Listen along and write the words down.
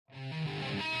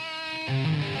I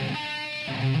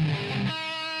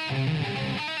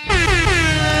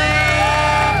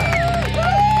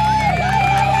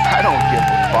don't give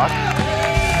a fuck.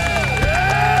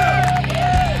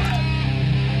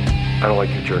 I don't like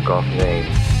your jerk-off name.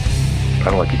 I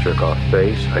don't like your jerk-off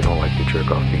face. I don't like your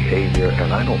jerk-off behavior.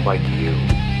 And I don't like you.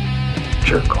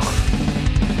 Jerk-off.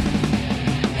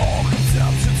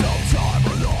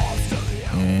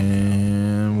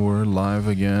 And we're live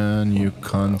again, you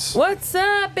cunts. What's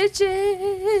up,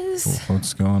 bitches?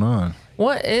 What's going on?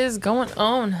 What is going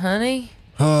on, honey?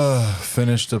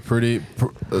 Finished a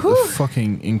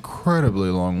fucking incredibly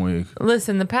long week.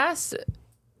 Listen, the past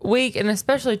week, and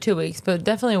especially 2 weeks, but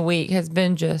definitely a week, has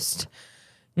been just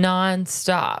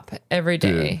non-stop every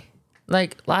day. Dude.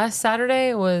 Like last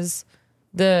Saturday was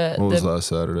last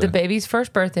Saturday? the baby's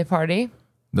first birthday party.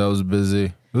 That was busy.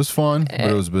 It was fun, but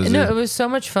it was busy. No, it was so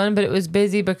much fun, but it was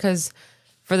busy because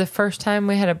for the first time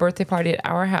we had a birthday party at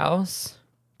our house.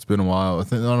 It's been a while. I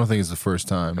don't think it's the first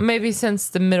time. Maybe since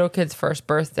the middle kid's first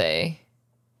birthday.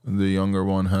 The younger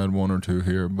one had one or two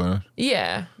here, but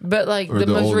Yeah, but like Or the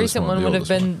the most oldest recent one, one the would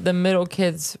have oldest been the middle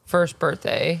kid's first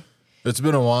birthday. it's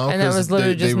been a while. And that 'cause was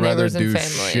literally just they rather neighbors and do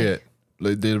family. shit.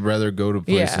 Like they'd rather go to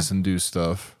places and do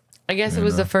stuff. I guess it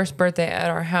was the first birthday at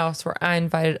our house where I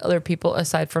invited other people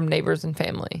aside from neighbors and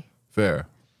family. Fair.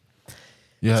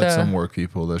 You had So- some work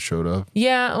people that showed up.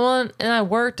 Yeah, well, and I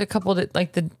worked a couple of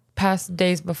like the past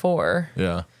days before.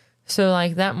 Yeah. So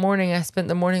like that morning, I spent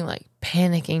the morning like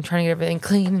panicking, trying to get everything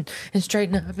clean and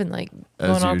straighten up and like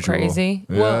going As all usual. crazy.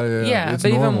 Yeah, Well, yeah, yeah, it's but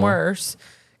even normal. worse,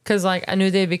 because like I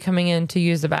knew they'd be coming in to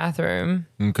use the bathroom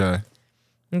Okay.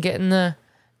 and getting the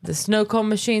snow cone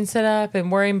machine set up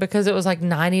and worrying because it was like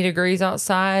 90 degrees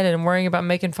outside and worrying about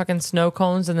making fucking snow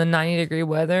cones in the 90-degree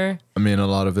weather. I mean, a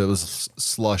lot of it was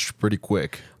slush pretty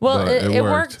quick. Well, but it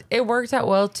worked. It worked out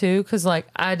well too, because like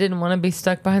I didn't want to be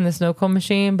stuck behind the snow cone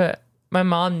machine, but my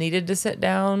mom needed to sit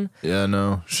down. Yeah,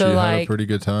 no, she So, had a like, pretty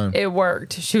good time. It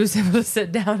worked. She was able to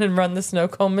sit down and run the snow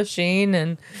cone machine,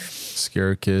 and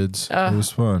Scare kids. It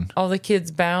was fun. all the kids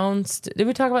bounced. Did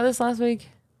we talk about this last week?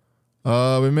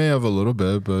 We may have a little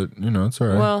bit, but it's all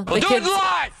right. Well, the kids,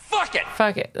 live! Fuck it!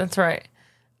 fuck it. That's right.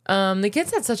 The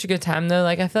kids had such a good time though.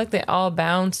 Like I feel like they all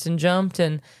bounced and jumped,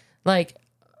 and like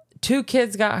 2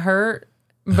 kids got hurt.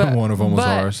 But One of them was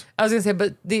but- ours. I was gonna say,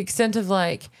 but the extent of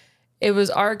like, it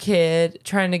was our kid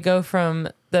trying to go from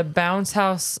the bounce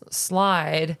house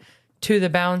slide to the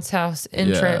bounce house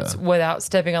entrance Yeah. without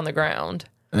stepping on the ground,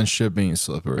 And shit being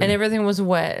slippery. and everything was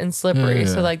wet and slippery. Yeah,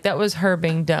 yeah. So like that was her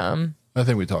being dumb. I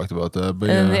think we talked about that. But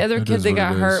And then yeah, the other it kid is that what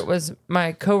got it is. hurt was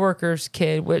my coworker's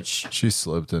kid, which, She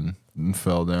slipped and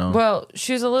fell down. well,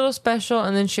 she's a little special,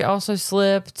 and then she also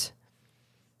slipped,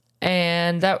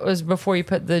 and that was before you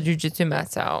put the jujitsu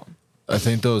mats out. I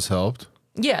think those helped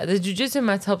Yeah, the jujitsu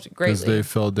mats helped because greatly. they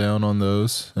fell down on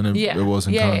those, and Yeah. it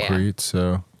wasn't Yeah, yeah, yeah. concrete.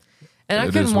 So And I It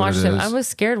is couldn't what watch it them. is. I was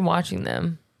scared watching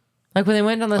them. Like when they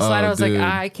went down the slide, I was dude. like,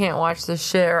 I can't watch this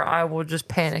shit, or I will just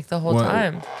panic the whole when,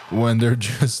 time. when they're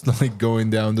just like going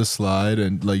down the slide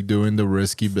and like doing the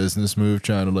risky business move,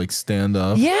 trying to like stand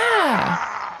up. Yeah.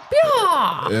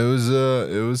 Yeah.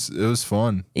 It was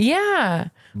fun, Yeah.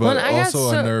 but When I got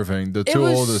also so- unnerving. The It two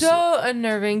was oldest. so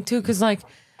unnerving too, because like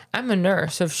I'm a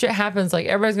nurse, so if shit happens, like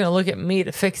everybody's gonna look at me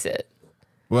to fix it.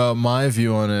 Well, my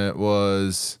view on it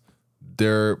was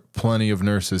there are plenty of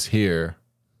nurses here.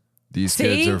 These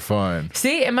kids See? are fine.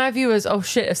 See, and my view is, oh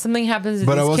shit, if something happens to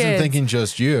But these I wasn't kids, thinking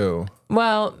just you.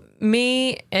 well,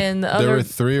 me and the There other were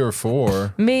 3 or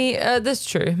 4. me, that's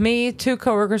true. Me, 2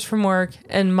 coworkers from work,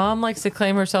 and mom likes to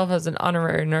claim herself as an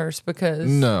honorary nurse because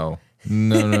No.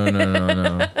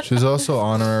 She's also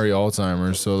honorary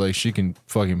Alzheimer's, so like she can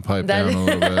fucking pipe That- down a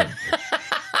little bit.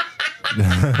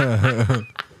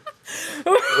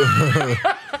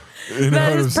 You know that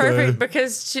what is I'm perfect saying?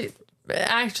 because she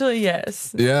actually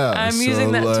yes. Yeah, I'm so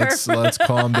using that let's, term. let's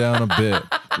calm down a bit.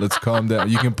 Let's calm down.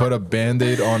 You can put a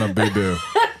Band-Aid on a boo-boo.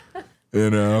 You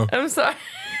know? I'm sorry.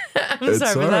 I'm It's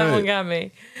sorry, but that alright. one got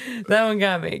me. That one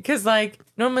got me. Because, like,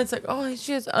 normally it's like, oh,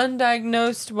 she has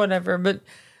undiagnosed whatever. But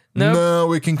nope. No,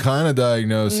 we can kind of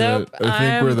diagnose Nope. it. I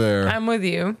think we're there. I'm with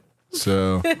you.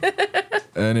 So,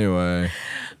 anyway,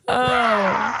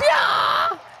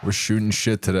 Oh, we're shooting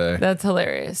shit today. that's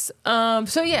hilarious.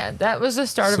 So, yeah, that was the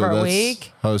start So of our that's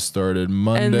week. how it started.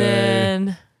 Monday. And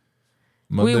then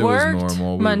Monday we worked was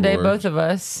normal. We Monday, worked. both of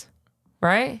us,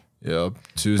 right? Yep.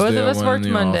 Tuesday Both of us I went worked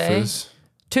in the Monday. office.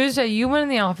 Tuesday, you went in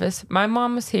the office. My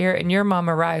mom was here, and your mom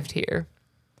arrived here.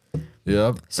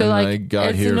 Yep. So, and like, I got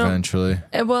it's, here you know- eventually.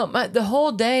 And well, the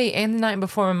whole day and the night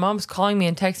before, my mom's calling me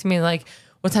and texting me like,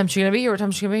 "What time she gonna be here? What time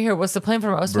she gonna be here? What's the plan for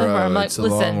tomorrow? What's the plan for tomorrow?" I'm Bro, like, it's a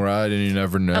 "Listen." long ride and you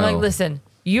never know. I'm like, "Listen,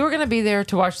 You are going to be there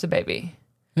to watch the baby.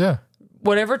 Yeah.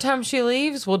 Whatever time she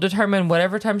leaves will determine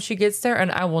whatever time she gets there,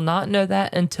 and I will not know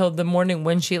that until the morning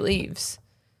when she leaves.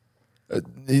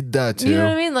 That too. You know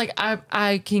what I mean? Like,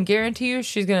 I can guarantee you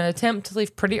she's going to attempt to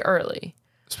leave pretty early.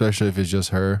 Especially if it's just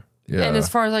her. Yeah. And as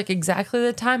far as like exactly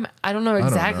the time, I don't know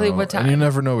exactly what time. And you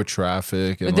never know with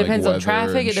traffic. And It depends like on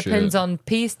traffic. It shit. depends on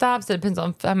P stops. It depends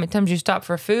on how many times you stop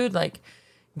for food, like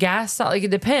gas stop. Like,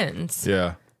 it depends.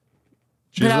 Yeah.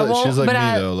 But I won't- She's like but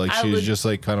me though. Like she's leg- just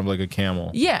like kind of like a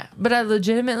camel. Yeah, but I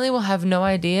legitimately will have no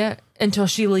idea until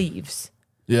she leaves.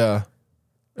 Yeah.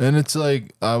 And it's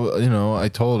like I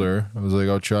told her, I was like,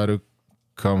 I'll try to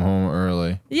come home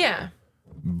early. Yeah.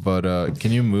 But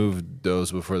can you move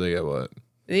those before they get wet?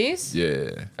 These?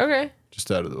 Yeah. Okay. Just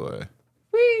out of the way.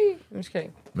 Whee! I'm just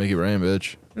kidding. Make it rain,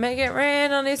 bitch. Make it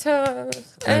rain on these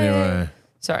toes. Hey. Anyway.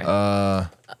 Sorry. But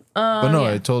no,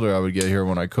 yeah. I told her I would get here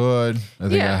when I could. I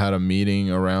think Yeah. I had a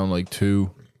meeting around like 2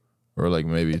 or like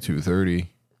maybe 2:30.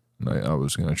 And I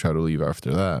was going to try to leave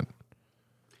after that.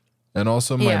 And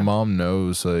also my Yeah. mom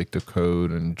knows like the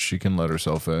code and she can let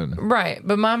herself in. Right.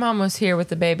 But my mom was here with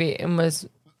the baby and was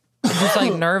just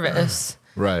like nervous.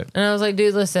 Right. And I was like,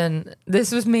 dude, listen,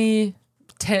 this was me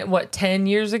 10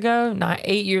 years ago? Not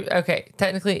 8 years. Okay.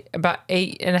 Technically about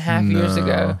 8.5 years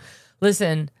ago.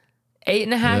 Listen,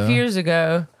 8.5 years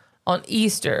ago on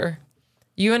Easter,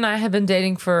 you and I have been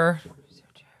dating for,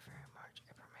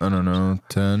 I don't know,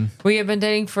 10. we have been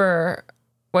dating for,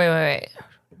 wait.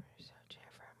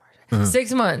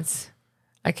 6 months.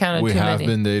 I counted We too have many.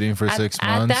 been dating for 6 months.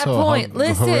 At that so point,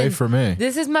 listen. Hooray for me.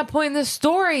 This is my point in the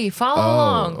story. Follow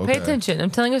along. okay. Pay attention. I'm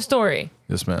telling a story.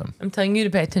 Yes, ma'am. I'm telling you to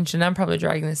pay attention. I'm probably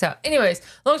dragging this out. Anyways,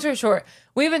 long story short,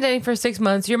 we've been dating for 6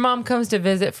 months. Your mom comes to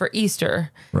visit for Easter,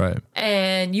 Right.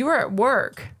 and you were at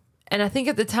work. And I think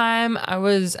at the time I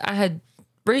had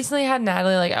recently had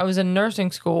Natalie. Like, I was in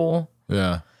nursing school,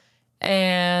 Yeah.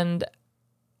 and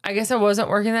I guess I wasn't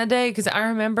working that day because I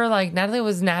remember like Natalie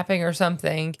was napping or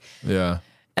something. Yeah.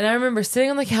 And I remember sitting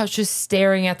on the couch just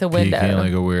staring at the window. Peeking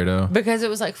like a weirdo. Because it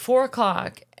was like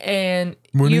 4:00, and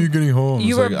When are you getting home? You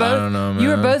It's were like, both. I don't know, man. You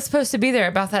were both supposed to be there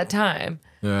about that time.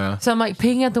 Yeah. So I'm like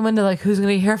peeking out the window, like, who's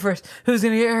gonna get her first? Who's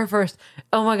gonna get her first?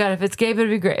 Oh my god, if it's Gabe, it'd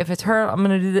be great. If it's her, I'm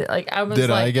gonna do that. Like, I was. Did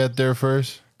like, I get there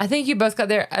first? I think you both got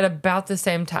there at about the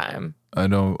same time. I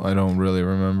don't really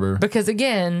remember. Because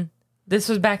again, this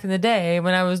was back in the day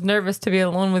when I was nervous to be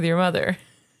alone with your mother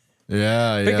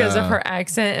Yeah. because of her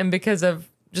accent and because of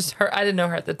just her. I didn't know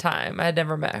her at the time. I had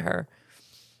never met her.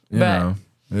 You know,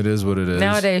 it is what it is.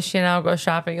 Nowadays, she and I will go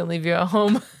shopping and leave you at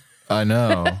home. I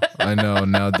know.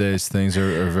 Nowadays things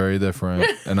are very different,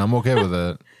 and I'm okay with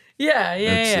it. Yeah.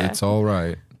 It's all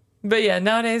right. But yeah,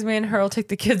 nowadays me and her will take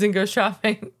the kids and go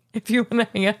shopping if you want to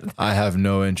hang out. I have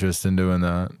no interest in doing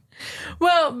that.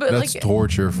 Well, but That's like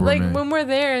torture for like me. when we're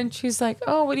there and she's like,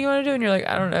 "Oh, what do you want to do?" and you're like,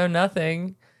 "I don't know,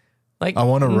 nothing." Like, I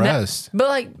want to rest. But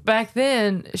like back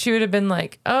then, she would have been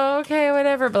like, "Oh, okay,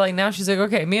 whatever." But like now, she's like,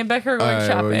 "Okay, me and Becca are going All right,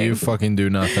 shopping. well, you fucking do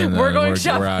nothing. we're then. going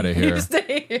shopping. We're out of here. You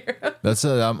stay here." That's it.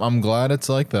 I'm glad it's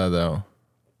like that though.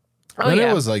 Oh, and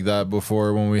yeah. it was like that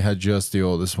before when we had just the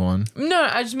oldest one. No,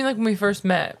 I just mean like when we first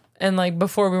met and like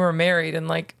before we were married and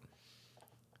like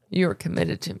you were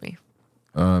committed to me.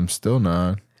 Still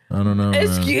not. I don't know. man.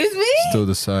 Excuse me? Still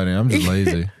deciding. I'm just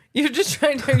lazy. You're just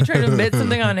trying to admit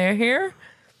something on air here?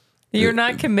 You're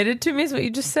not committed to me is what you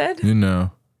just said? You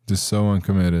know, just so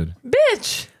uncommitted.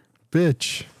 Bitch.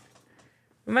 Bitch.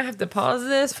 We might have to pause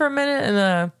this for a minute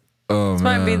and Oh this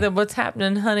man. might be the What's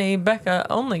Happening Honey Becca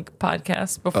only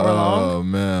podcast before long. Oh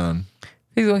man.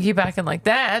 He's gonna keep acting like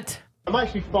that. I'm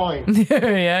actually fine.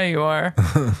 Yeah, you are.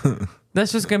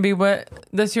 That's just gonna be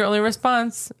that's your only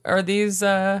response. Are these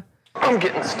I'm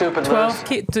getting stupid.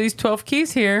 12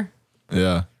 keys here.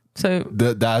 Yeah. So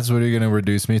That's what you're gonna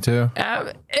reduce me to?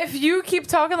 if you keep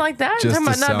talking like that, Just talking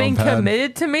about a not being sound pad?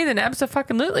 committed to me, then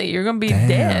absolutely, you're gonna be Damn.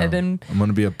 dead. And I'm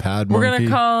gonna be a pad we're monkey.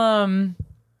 gonna call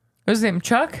what's his name?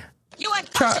 Chuck.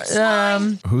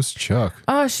 Who's Chuck?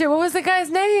 Oh shit! What was the guy's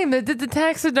name that did the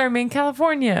taxidermy in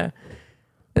California?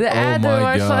 The ad that we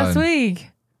my watched last God.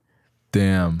 week.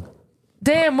 Damn.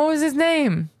 Damn, what was his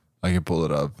name? I can pull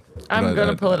it up. I'm but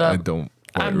gonna pull it up. I don't.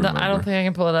 quite I don't remember. think I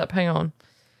can pull it up. Hang on.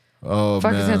 Oh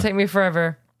Fuck, man. it's gonna take me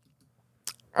forever.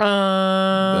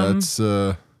 That's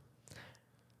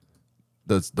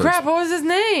Crap, what was his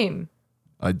name?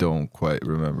 I don't quite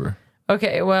remember.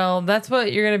 Okay, well, that's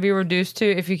what you're gonna be reduced to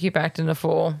if you keep acting a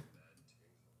fool.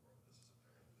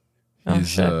 Oh, He's,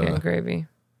 shit, getting gravy.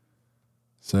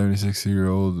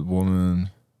 76-year-old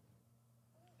woman.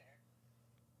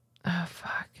 Oh,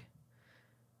 fuck.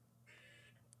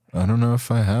 I don't know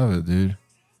if I have it, dude.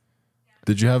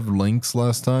 Did you have links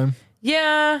last time?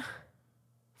 Yeah.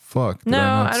 Fuck. Did No,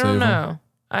 not I save don't them? know.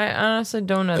 I honestly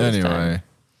don't know this time. Anyway,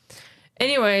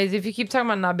 Anyways, if you keep talking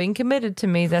about not being committed to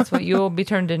me, that's what you'll be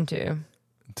turned into.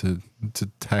 to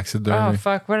taxidermy. Oh,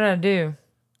 fuck. What did I do?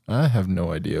 I have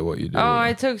no idea what you did. Oh,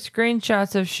 I took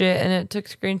screenshots of shit, and it took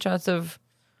screenshots of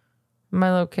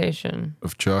my location.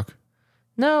 Of Chuck.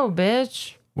 No,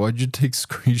 bitch. Why'd you take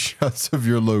screenshots of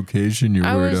your location, you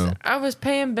weirdo? I was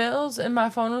paying bills, and my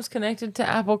phone was connected to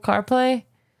Apple CarPlay.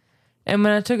 And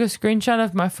when I took a screenshot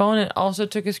of my phone, it also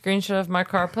took a screenshot of my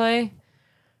CarPlay.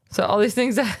 So all these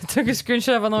things I took a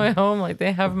screenshot of on the way home, like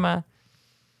they have my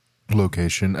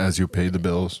Location as you pay the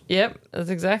bills. Yep, that's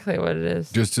exactly what it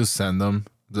is. Just send them.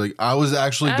 Like, I was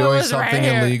actually I doing was right something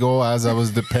here. illegal as I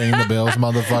was paying the bills,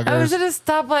 motherfuckers. I was at a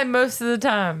stoplight most of the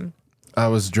time. I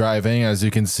was driving, as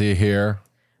you can see here.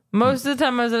 Most of the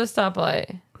time I was at a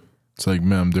stoplight. It's like,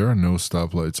 ma'am, there are no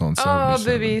stoplights on 77. Oh,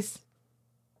 boobies.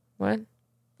 What?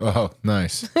 Oh,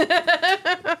 nice.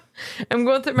 I'm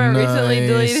going through my recently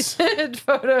Nice. deleted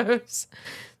photos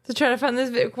to try to find this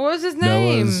video. What was his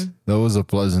name? That was a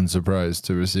pleasant surprise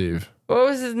to receive. What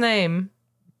was his name?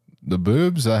 The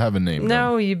boobs, I haven't named them.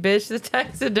 No, you bitch. The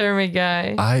taxidermy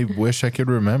guy. I wish I could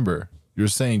remember. You're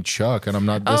saying Chuck, and I'm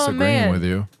not disagreeing with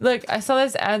you. Look, I saw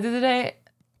this ad the other day.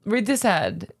 Read this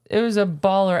ad. It was a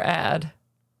baller ad.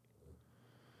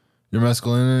 Your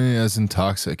masculinity is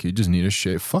toxic. You just need a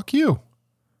shave. Fuck you.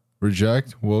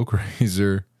 Reject woke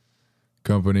razor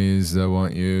companies that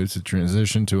want you to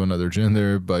transition to another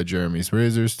gender. Buy Jeremy's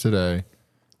razors today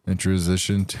and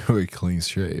transition to a clean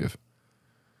shave.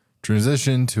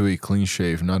 Transition to a clean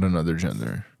shave, not another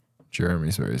gender.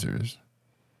 Jeremy's razors.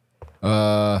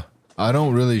 I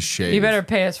don't really shave. You better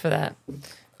pay us for that.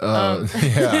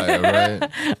 Yeah, right.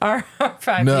 Our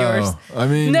 5 No, viewers. I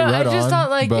mean, No, right I just on, thought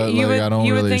like but, you I don't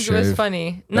would really think it was shave.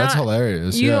 funny. That's Not-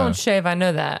 hilarious. You yeah. don't shave, I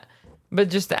know that. But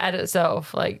just the ad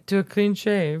itself, like do a clean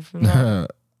shave. No.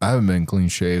 I haven't been clean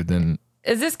shaved in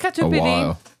Is this a Katupidi?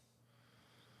 while.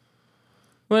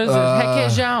 What is it?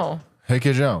 Hekejao.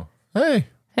 Hekejao. Hey,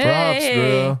 props,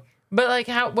 bro. But like,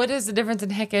 what is the difference in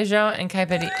Hekejao and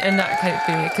Kaipedi and not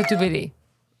Kaipedi?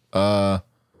 Katupidi.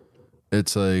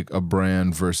 It's like a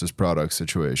brand versus product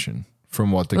situation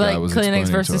from what the guy Like was explaining Kleenex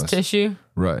versus to us. tissue.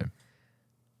 Right.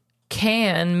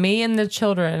 Can me and the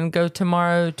children go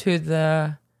tomorrow to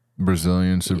the?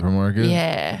 Brazilian supermarket?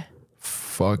 Yeah.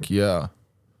 Fuck yeah.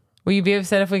 Will you be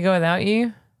upset if we go without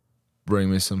you? Bring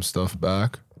me some stuff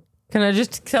back. Can I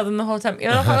just tell them the whole time?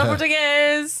 Eu não falo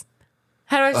português.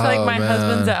 How do I say like my man.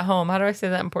 husband's at home? How do I say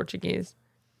that in Portuguese?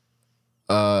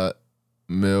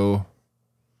 Meu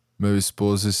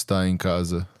esposo está em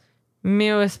casa.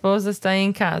 Meu esposo está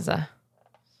em casa.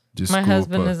 Desculpa. My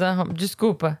husband is at home.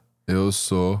 Desculpa. Eu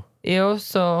sou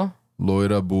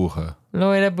loira burra.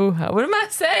 loira burra. What am I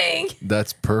saying?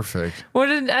 That's perfect. What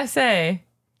did I say?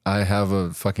 I have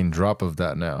a fucking drop of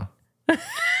that now.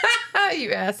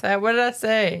 You asshat. What did I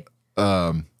say?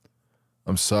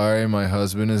 I'm sorry, my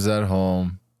husband is at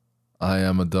home. I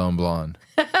am a dumb blonde.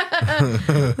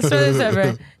 Let's start this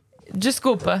over.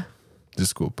 Desculpa.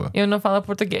 Desculpa. Eu não falo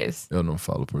português. Eu não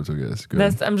falo português.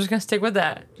 Good. I'm just gonna stick with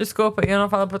that. Desculpa, eu não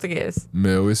falo português.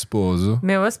 Meu esposo.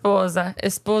 Meu esposa.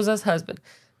 Esposa's husband.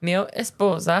 Meu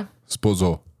esposa.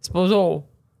 Esposo. Esposo.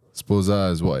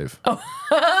 Esposa is wife.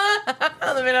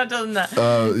 Let me not tell them that.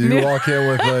 You walk in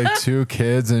with like 2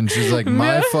 kids and she's like,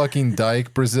 my fucking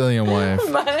dyke Brazilian wife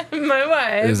My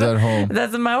wife. is at home.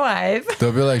 That's my wife.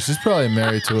 They'll be like, she's probably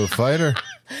married to a fighter.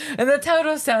 And that's how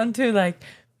it'll sound too. Like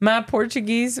my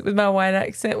Portuguese with my white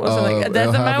accent was like, that's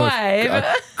it'll my have wife.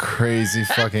 a crazy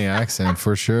fucking accent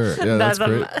for sure. Yeah, that's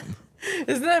great.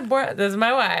 Isn't that Borat? That's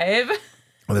my wife.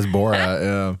 That's Borat,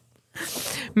 yeah.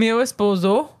 Meu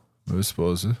esposo. Meu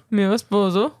esposo Meu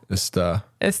esposo está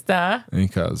está em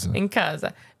casa. em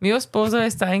casa. Meu esposo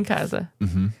está em casa.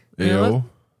 Eu,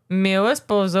 Meu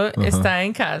esposo está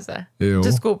em casa. Eu.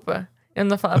 Desculpa, eu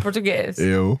não falo português.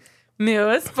 eu. Meu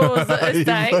esposo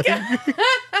está em casa.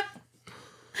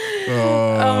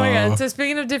 Oh my god! So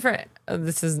speaking of different,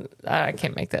 this is I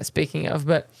can't make that. Speaking of,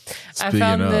 but I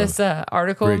found this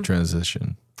article, Great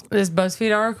transition. this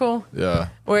BuzzFeed article, Yeah.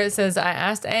 where it says, "I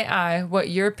asked AI what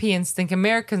Europeans think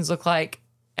Americans look like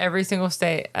every single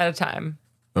state at a time."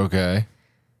 Okay.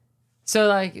 So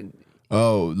like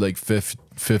Oh, like 50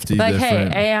 hey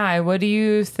different. AI, what do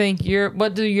you think?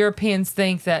 What do Europeans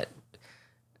think that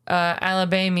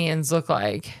Alabamians look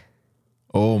like?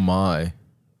 Oh my.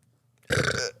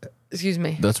 Excuse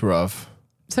me. That's rough.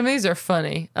 Some of these are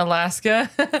funny. Alaska.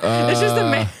 It's just a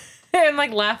man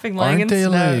like laughing, laying in Aren't they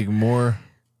snow. like more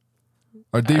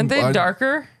Are they, Aren't they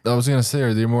darker? I was gonna say,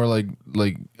 are they more like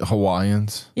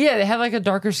Hawaiians? Yeah, they have like a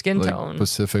darker skin Like tone.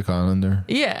 Pacific Islander?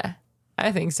 Yeah,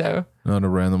 I think so. Not a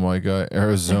random white guy.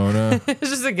 Arizona. It's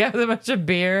just a guy with a bunch of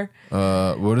beer.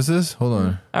 What is this? Hold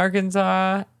on.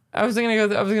 Arkansas. I was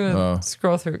gonna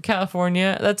scroll through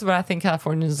California. That's what I think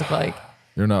Californians look like.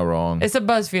 You're not wrong. It's a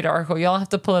BuzzFeed article. Y'all have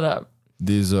to pull it up.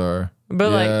 These are,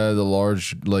 But the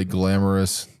large, like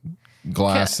glamorous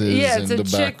glasses it's and a the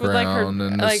chick with like her background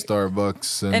and the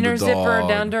Starbucks and and her the zipper dog.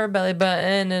 down to her belly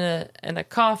button and a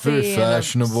coffee. Very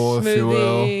fashionable, and a if you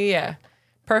will. smoothie. Yeah,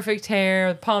 perfect hair,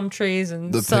 with palm trees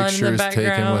and The sun in picture the is background.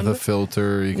 taken with a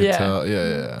filter. You can Yeah. tell.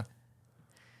 Yeah.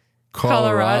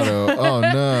 Colorado. Oh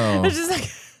no. It's just like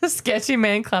a sketchy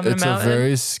man climbing It's a a mountain.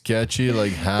 very sketchy,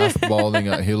 like half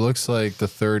balding. He looks like the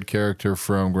third character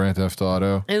from Grand Theft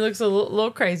Auto. It looks a little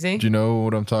crazy. Do you know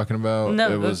what I'm talking about?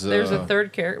 No, it was, there's a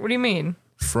third character. What do you mean?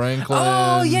 Franklin.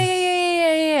 Oh,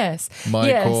 yes.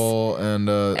 Michael and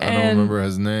I don't And- remember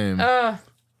his name. I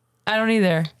don't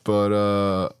either. But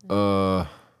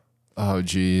oh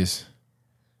geez.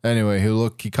 Anyway,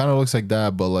 he kind of looks like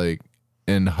that, but like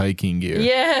in hiking gear.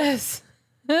 Yes.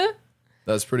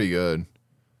 That's pretty good.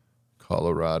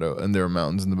 Colorado, and there are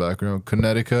mountains in the background.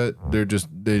 Connecticut, they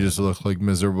just look like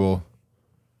miserable,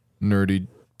 nerdy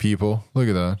people. Look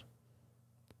at that.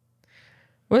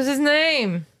 What's his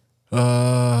name?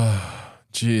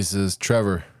 Jesus,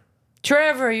 Trevor.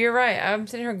 Trevor, you're right. I'm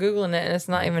sitting here Googling it and it's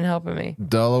not even helping me.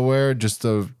 Delaware, just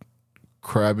a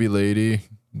crabby lady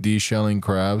de-shelling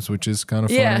crabs, which is kind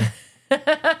of funny.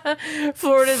 Yeah.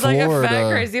 Florida's like a fat, Florida.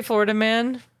 crazy Florida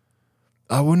man.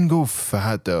 I wouldn't go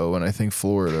fat though when I think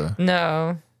Florida.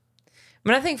 No.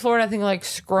 When I think Florida, I think like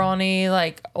scrawny,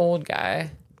 like old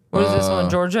guy. What is this one?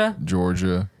 Georgia?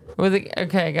 Georgia.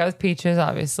 Okay, guy with peaches,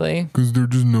 obviously. Because they're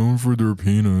just known for their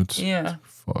peanuts. Yeah.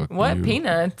 Fuck What? you.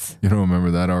 Peanuts? You don't remember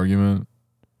that argument?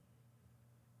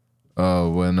 Oh,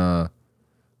 when I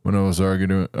was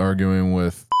arguing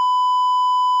with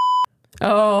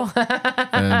Oh.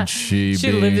 and she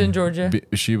lived in Georgia.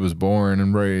 She was born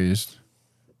and raised,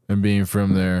 and being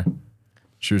from there,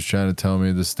 she was trying to tell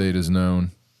me the state is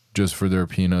known just for their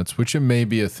peanuts, which it may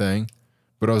be a thing,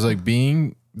 but I was like,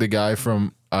 being the guy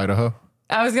from Idaho.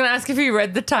 I was going to ask if you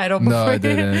read the title before. No, I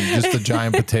didn't. Just a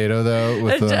giant potato though,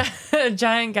 with a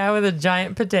giant guy with a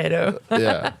giant potato.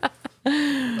 yeah.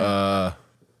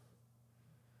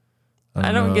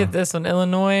 I don't know. get this one.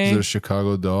 Illinois. Is it a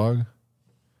Chicago dog?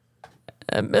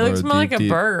 It looks Or more like a deep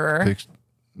burger.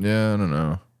 Yeah, I don't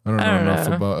know. I don't know don't enough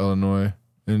know. about Illinois,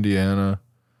 Indiana.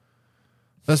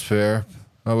 That's fair.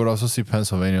 I would also see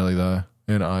Pennsylvania like that,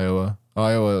 and Iowa.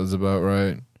 Iowa is about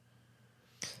right.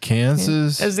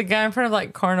 Kansas, There's a guy in front of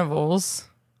like carnivals.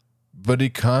 but he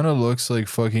kind of looks like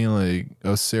fucking like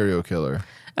a serial killer.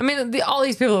 I mean, all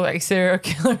these people look like serial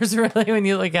killers, really, when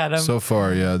you look at them. So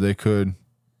far, yeah, they could.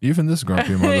 Even this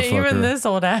grumpy motherfucker. Even this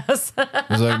old ass.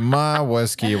 was like, my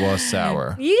whiskey was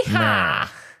sour. Yeehaw!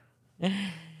 Don't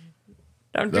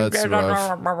you That's get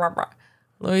rough.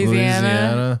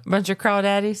 Louisiana. Bunch of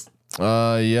crawdaddies.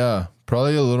 Yeah,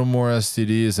 probably a little more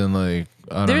STDs and like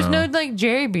I don't There's know. no like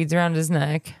jerry beads around his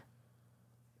neck.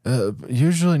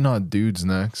 Usually not dudes'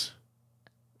 necks.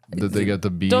 That they get the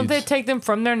beads. Don't they take them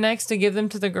from their necks to give them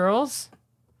to the girls?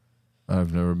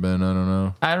 I've never been. I don't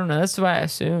know. I don't know. That's what I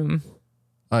assume.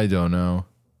 I don't know.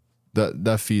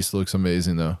 That feast looks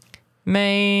amazing though.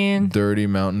 Maine. Dirty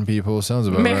mountain people sounds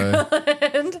about Maryland.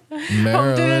 right. Home dude in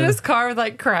Maryland. his car with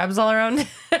like crabs all around him.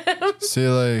 See,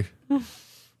 like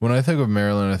when I think of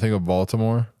Maryland, I think of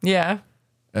Baltimore, Yeah.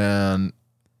 and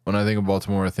when I think of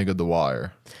Baltimore, I think of The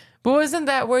Wire. But wasn't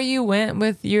that where you went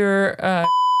with your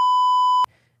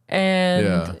and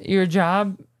Yeah. your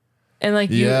job? And like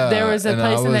Yeah, there was a and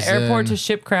place I in the was airport in- to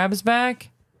ship crabs back.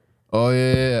 Oh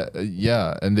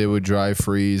yeah. And they would dry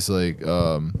freeze like you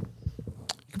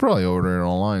could probably order it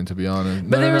online, to be honest.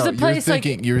 But there was a place, like-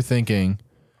 you're thinking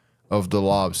of the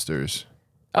lobsters.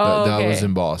 Oh, that okay. was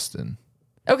in Boston.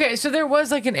 Okay, so there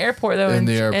was like an airport though. In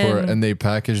the airport, and and they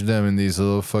packaged them in these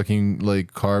little fucking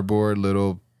like cardboard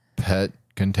little pet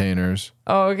containers,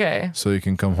 oh, okay. so you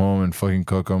can come home and fucking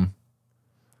cook them.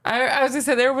 I was gonna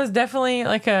say there was definitely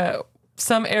like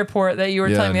some airport that you were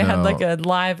Yeah, telling me had no. like a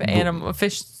live animal, a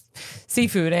fish,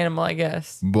 seafood animal, I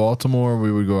guess. Baltimore,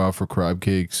 we would go out for crab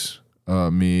cakes.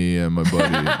 Me and my buddy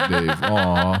Dave.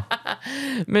 Aw,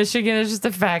 Michigan is just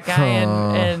a fat guy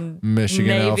and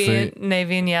Michigan outfit.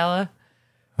 navy and yellow.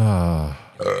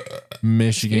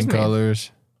 Michigan Excuse me.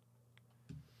 colors.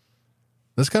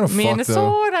 That's kind of fucked though.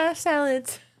 Minnesota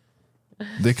salads.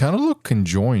 They kind of look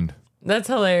conjoined. That's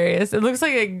hilarious. It looks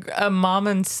like a mom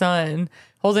and son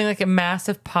holding like a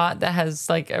massive pot that has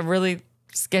like a really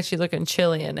sketchy looking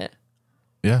chili in it.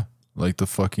 Yeah, like the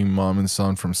fucking mom and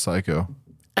son from Psycho.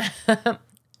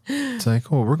 It's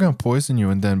like, oh, we're gonna poison you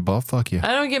and then butt fuck you.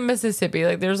 I don't get Mississippi.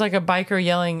 Like, there's like a biker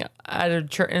yelling at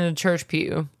a in a church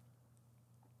pew.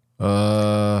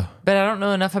 But I don't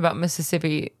know enough about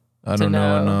Mississippi. I don't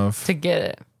know enough to get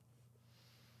it.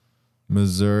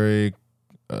 Missouri,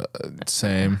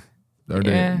 same. Are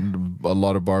they a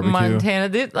lot of barbecue?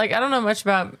 Montana, like I don't know much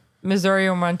about Missouri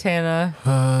or Montana.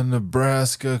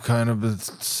 Nebraska, kind of the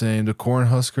same. The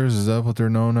Cornhuskers, is that what they're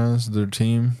known as? Their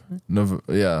team?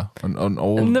 Yeah, an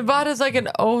old. Nevada's like an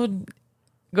old.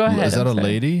 Go ahead. Is that a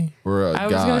lady or a guy? I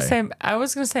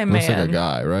was gonna say man. Looks like a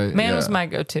guy, right? Man was my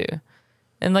go-to,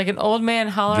 and like an old man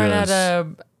hollering at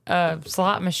a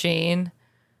slot machine.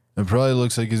 It probably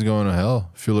looks like he's going to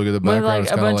hell. If you look at the background, like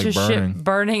it's a kind of bunch like of burning. shit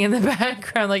burning in the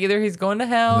background. Like either he's going to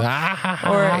hell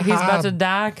or he's about to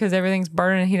die because everything's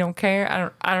burning and he don't care.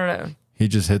 I don't know. He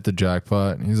just hit the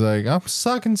jackpot. He's like, I'm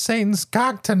sucking Satan's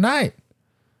cock tonight.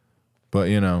 But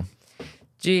you know,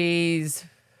 jeez,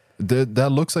 that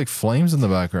looks like flames in the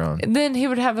background. And then he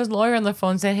would have his lawyer on the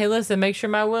phone saying, "Hey, listen, make sure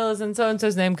my will is in so and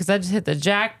so's name because I just hit the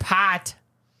jackpot."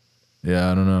 Yeah,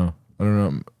 I don't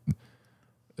know.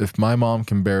 If my mom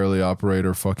can barely operate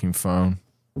her fucking phone,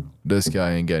 this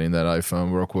guy ain't getting that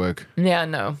iPhone real quick. Yeah,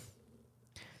 no.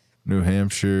 New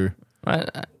Hampshire.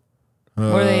 What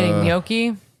are they eating? Gnocchi?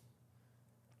 Is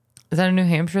that a New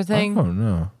Hampshire thing? Oh,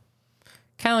 no.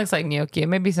 Kind of looks like gnocchi. It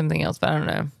may be something else, but I don't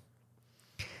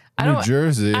know. New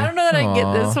Jersey. I don't know that I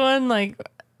get this one. Like,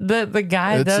 the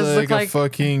guy does look like a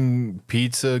fucking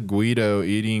pizza Guido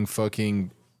eating fucking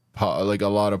like a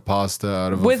lot of pasta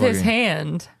out of with his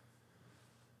hand.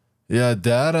 Yeah,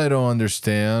 that I don't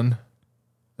understand.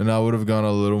 And I would have gone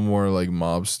a little more like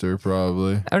mobster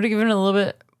probably. I would have given it a little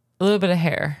bit of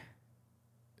hair.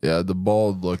 Yeah, the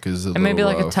bald look is and maybe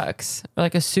like rough. A tux or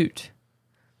like a suit.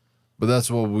 But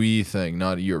that's what we think,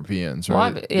 not Europeans,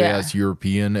 right? Well, yeah. That's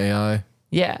European AI.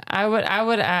 Yeah,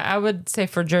 I would say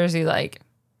for Jersey, like,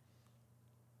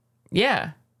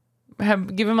 yeah,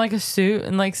 give him like a suit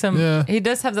and like some. Yeah. He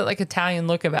does have that like Italian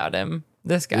look about him.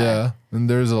 This guy. Yeah, and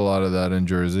there's a lot of that in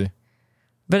Jersey.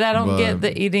 But I don't get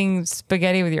the eating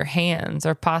spaghetti with your hands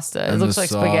or pasta. It looks like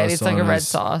spaghetti. It's like a red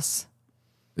sauce.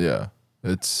 Yeah,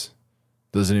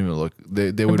 doesn't even look.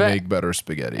 They would make better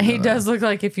spaghetti. He does look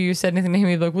like if you said anything to him,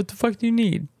 he'd be like, "What the fuck do you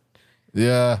need?"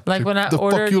 Yeah, like when I the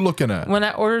ordered. fuck you looking at? When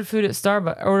I ordered food at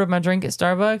Starbucks, ordered my drink at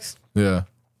Starbucks. Yeah,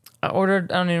 I don't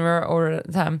even remember what I ordered at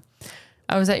the time.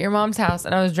 I was at your mom's house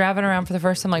and I was driving around for the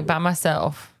first time, like by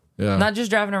myself. Yeah, not just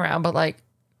driving around, but like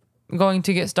going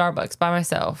to get Starbucks by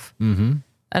myself. Mm-hmm.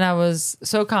 And I was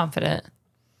so confident.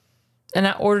 And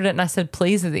I ordered it and I said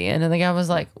please at the end. And the guy was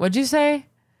like, "What'd you say?"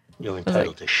 You're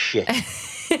entitled to shit.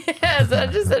 Yeah, so I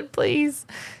just said please.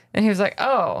 And he was like,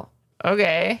 "Oh,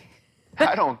 okay."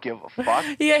 I don't give a fuck.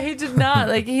 Yeah, he did not.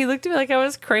 Like, he looked at me like I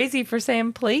was crazy for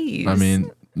saying please. I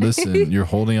mean, listen, you're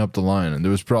holding up the line and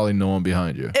there was probably no one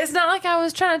behind you. It's not like I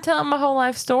was trying to tell him my whole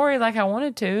life story like I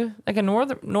wanted to. Like a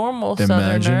normal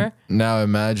Southerner. Now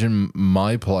imagine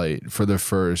my plight for the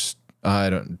first,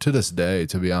 to this day,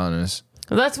 to be honest.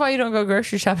 Well, that's why you don't go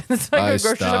grocery shopping. That's why I go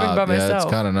grocery shopping by myself. Yeah, it's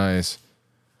kind of nice.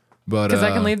 Because I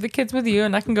can leave the kids with you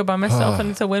and I can go by myself and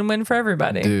it's a win-win for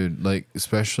everybody. Dude, like,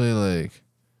 especially like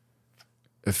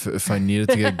if I needed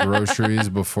to get groceries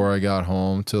before I got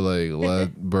home to like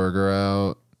let Burger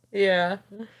out. Yeah.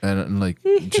 And like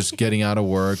just getting out of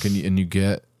work and you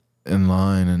get in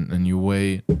line and you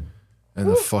wait and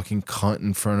the fucking cunt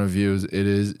in front of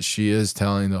you she is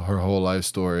telling her whole life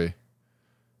story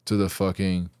to the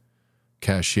fucking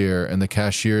cashier and the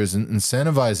cashier is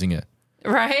incentivizing it.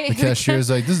 Right. The cashier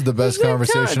is like, this is the best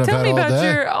conversation I've had all day. Tell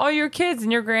me about all your kids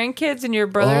and your grandkids and your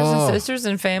brothers and sisters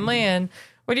and family and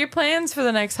what are your plans for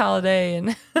the next holiday?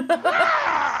 And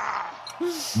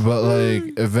but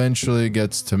like eventually it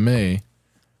gets to me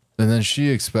and then she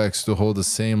expects to hold the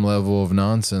same level of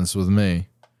nonsense with me.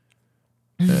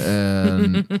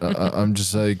 And I'm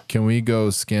just like, can we go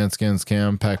scan,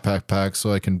 pack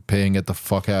so I can pay and get the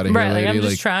fuck out of here, right, lady? I'm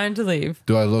just trying to leave.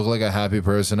 Do I look like a happy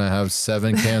person? I have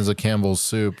 7 cans of Campbell's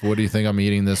soup. What do you think I'm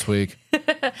eating this week?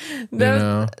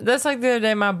 That's like the other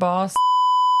day my boss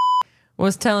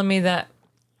was telling me that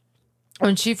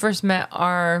when she first met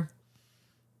our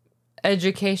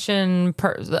education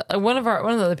one of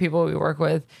the other people we work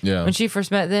with, when she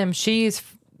first met them, she's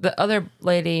the other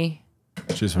lady.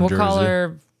 She's from we'll Jersey. Call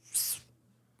her,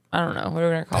 I don't know, what are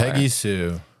we gonna call her?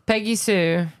 Peggy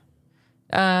Sue.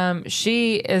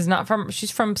 She is not from. She's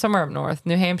from somewhere up north,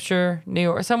 New Hampshire, New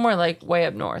York, somewhere like way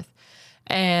up north.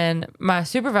 And my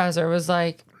supervisor was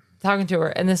like talking to her,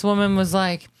 and this woman was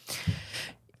like,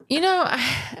 I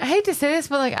hate to say this,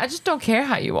 but like, I just don't care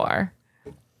how you are.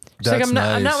 She's like, I'm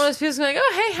not one of those people who's like,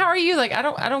 oh, hey, how are you? Like, I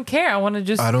don't care. I want to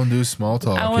just. I don't do small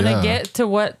talk. I want to get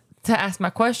to ask my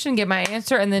question, get my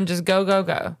answer, and then just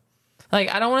go. Like,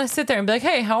 I don't want to sit there and be like,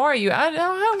 hey, how are you?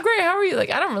 I'm great. How are you?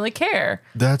 Like, I don't really care.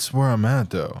 That's where I'm at,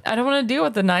 though. I don't want to deal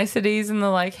with the niceties and the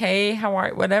like, hey, how are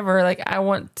you? Whatever. Like, I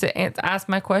want to ask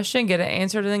my question, get it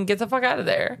answered, and then get the fuck out of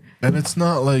there. And it's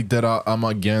not like that I'm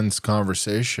against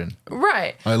conversation.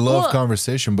 Right. I love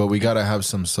conversation, but we got to have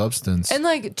some substance. And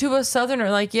like, to a Southerner,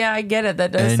 like, yeah, I get it.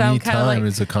 That does sound kind of like. Anytime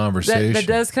it's a conversation. That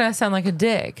does kind of sound like a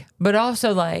dick. But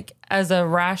also, like, as a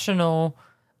rational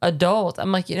adult,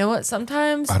 I'm like, you know what?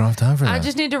 Sometimes I don't have time for that. I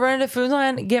just need to run to Food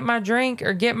Line, get my drink,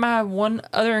 or get my one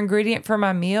other ingredient for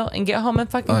my meal, and get home and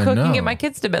fucking cook and get my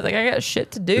kids to bed. Like, I got shit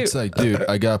to do. It's like, dude,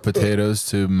 I got potatoes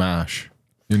to mash.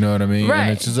 You know what I mean? Right.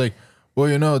 And it's just like,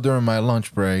 well, during my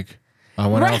lunch break, I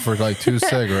went out for like 2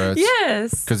 cigarettes.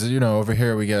 Yes. Because, over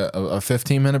here we get a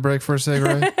 15-minute break for a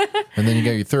cigarette, and then you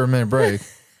get your 3-minute break.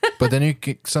 But then you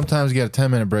sometimes get a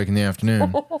 10-minute break in the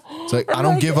afternoon. It's like, I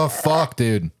don't give a fuck,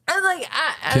 dude.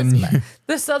 And like,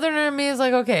 the Southerner in me is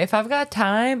like, okay, if I've got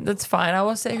time, that's fine. I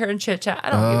will sit here and chit chat. I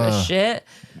don't give a shit.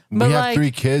 But we have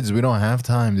 3 kids. We don't have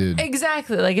time, dude.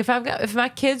 Exactly. Like, if my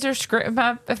kids are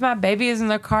if my baby is in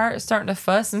the car starting to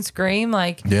fuss and scream,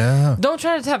 like, don't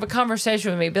try to have a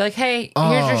conversation with me. Be like, hey,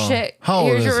 here's your shit.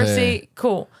 Here's your receipt.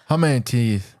 Cool. How many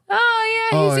teeth? Oh,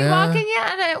 yeah. Is he walking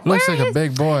yet? Looks like a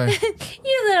big boy.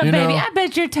 You little baby. I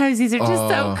bet your toesies are just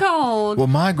so cold. Well,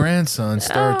 my grandson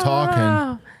started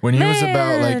talking when he was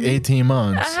about like 18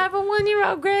 months. I have a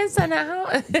 1-year-old grandson at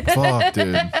home. Fuck,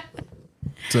 dude.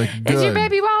 It's like, good. Is your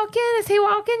baby walking? Is he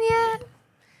walking yet?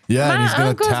 Yeah, and he's going to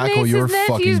uncles, tackle nieces, your nephews,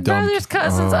 fucking dumb... brothers,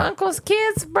 cousins, uncles,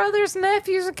 kids, brothers,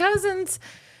 nephews, and cousins.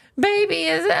 Baby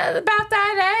is about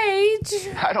that age.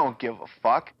 I don't give a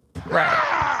fuck.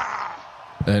 Right.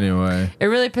 Anyway. It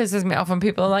really pisses me off when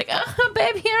people are like, oh,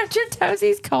 baby, aren't your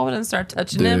toesies cold? And start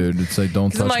touching him. Dude, it's like,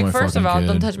 don't touch my fucking kid. First of all,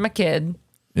 don't touch my kid.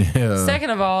 Yeah. Second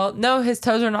of all, no, his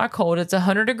toes are not cold. It's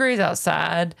 100 degrees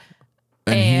outside.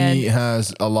 And he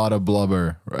has a lot of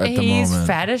blubber at the moment. He's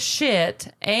fat as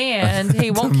shit. And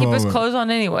he won't keep his clothes on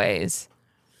anyways.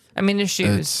 I mean, his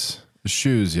shoes.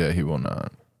 Shoes, yeah, he will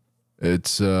not.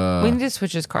 It's we need to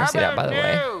switch his car seat out, by the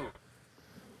way.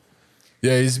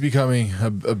 Yeah, he's becoming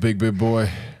a big boy.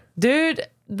 Dude,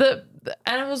 and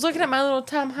I was looking at my little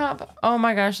Tom Hop. Oh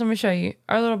my gosh, let me show you.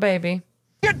 Our little baby.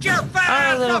 Get your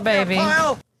fat Our little baby.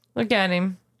 Look at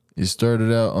him. He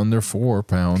started out under 4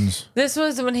 pounds. This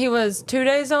was when he was 2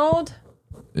 days old.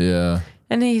 Yeah.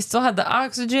 And he still had the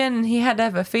oxygen, and he had to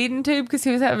have a feeding tube because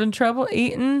he was having trouble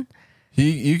eating.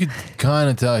 You could kind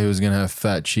of tell he was gonna have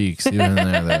fat cheeks even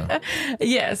there though.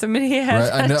 Yes, I mean he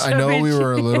has. Right? I know we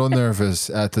were a little nervous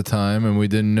at the time, and we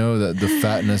didn't know that the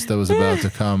fatness that was about to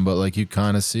come, but like you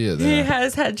kind of see it there. He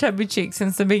has had chubby cheeks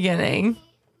since the beginning.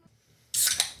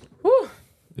 Woo!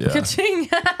 Yeah. Ka-ching.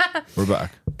 We're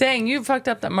back. Dang, you fucked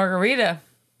up that margarita.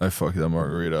 I fucked that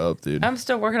margarita up, dude. I'm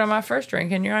still working on my first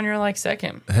drink, and you're on your like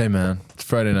second. Hey man, it's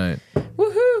Friday night.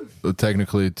 Woohoo! So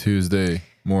technically Tuesday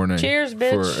morning. Cheers,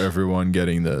 bitch. For everyone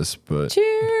getting this, but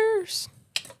cheers.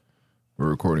 We're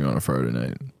recording on a Friday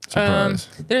night. Surprise.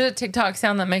 There's a TikTok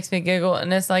sound that makes me giggle,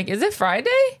 and it's like, is it Friday?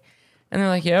 And they're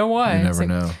like, yeah, why? You never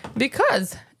know.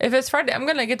 Because if it's Friday, I'm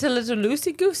gonna get a little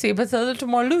loosey goosey, but it's a little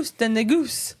more loose than the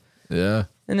goose. Yeah.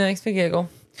 And it makes me giggle.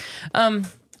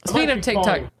 Speaking of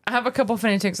TikTok, I have a couple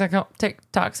funny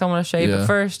TikToks I want to show you, but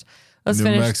first, let's New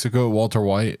finish. Mexico, Walter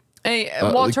White. Hey,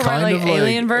 Walter White, like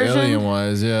alien version?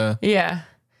 Alien-wise, yeah. Yeah.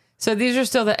 So these are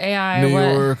still the AI. New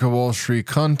York, a Wall Street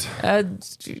cunt.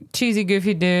 Cheesy,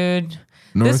 goofy dude.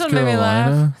 North this one Carolina? made me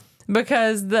laugh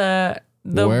because the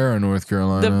where in North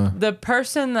Carolina? The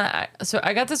person so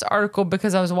I got this article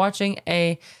because I was watching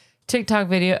a TikTok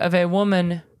video of a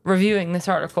woman reviewing this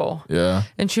article. Yeah.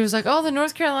 And she was like, oh, the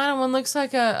North Carolina one looks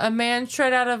like a man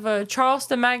straight out of a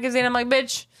Charleston magazine. I'm like,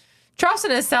 bitch,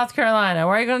 Charleston is South Carolina.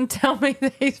 Why are you going to tell me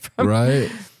that he's from...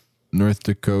 Right. North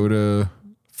Dakota,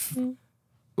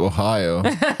 Ohio.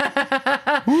 It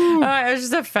was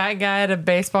just a fat guy at a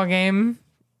baseball game.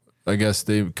 I guess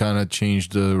they kind of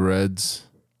changed the Reds.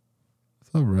 I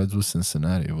thought Reds was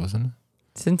Cincinnati, wasn't it?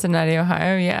 Cincinnati,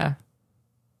 Ohio, yeah.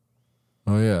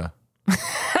 Oh, yeah.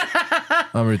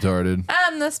 I'm retarded.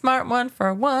 I'm the smart one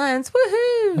for once.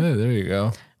 Woohoo! Hey, there you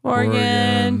go.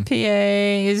 Oregon.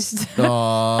 PA.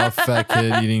 Aw, fat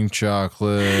kid eating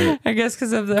chocolate. I guess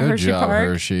because of the Good Hershey job, Park.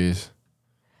 Hershey's.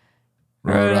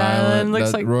 Rhode Island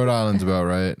looks like Rhode Island's about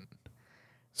right.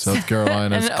 South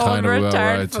Carolina's an kind old of about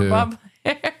retired right football too.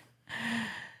 player.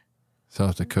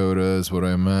 South Dakota is what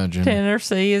I imagine.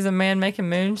 Tennessee is a man making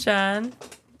moonshine.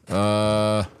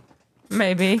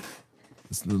 Maybe.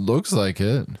 It looks like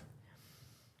it.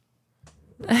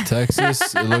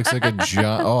 Texas, it looks like a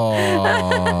giant.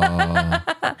 Oh,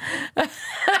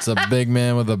 it's a big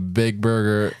man with a big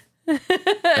burger and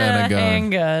a gun.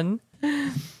 Handgun.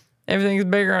 Everything's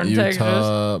bigger on Utah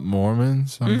Texas.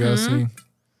 Mormons, I'm guessing.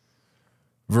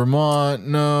 Vermont,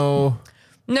 no.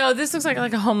 No, this looks like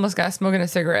a homeless guy smoking a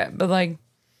cigarette, but like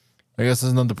I guess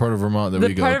it's not the part of Vermont that we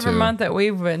the go part of to. Vermont that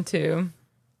we've been to.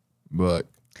 But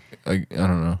I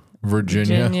don't know.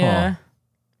 Virginia.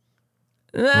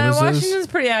 No, What is Washington's this?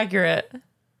 pretty accurate.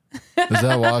 Is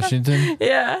that Washington?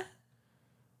 Yeah.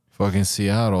 Fucking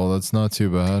Seattle. That's not too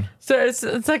bad. So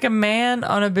it's like a man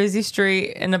on a busy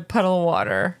street in a puddle of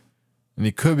water. And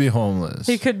he could be homeless.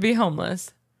 He could be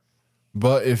homeless.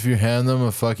 But if you hand them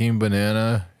a fucking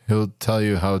banana, he'll tell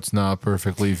you how it's not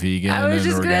perfectly vegan I was and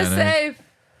just organic. gonna say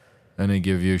And they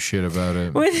give you shit about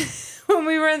it. when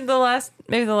we were in the last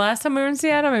time we were in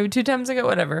Seattle, maybe 2 times ago,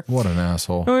 whatever. What an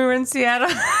asshole. When we were in Seattle,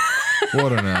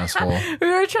 What an asshole. we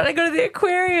were trying to go to the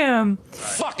aquarium.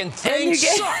 Fucking And thing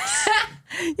sucks.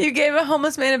 You gave a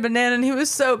homeless man a banana and he was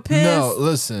so pissed. No,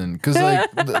 listen, because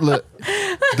like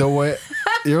the way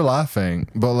you're laughing,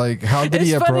 but like, how did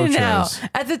he It's funny approach now. us?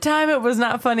 At the time, it was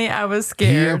not funny. I was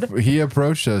scared. He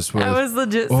approached us with, I was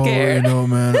legit "Oh, scared." you know,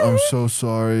 man, I'm so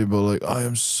sorry, but like, I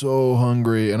am so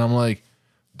hungry," and I'm like,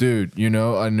 "Dude, you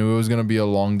know, I knew it was gonna be a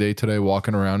long day today,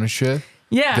 walking around and shit."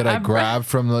 Yeah, That I grabbed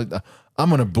from the. I'm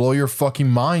gonna blow your fucking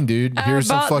mind, dude. Here's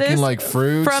some bought fucking this like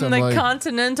fruits from and the like,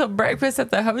 continental breakfast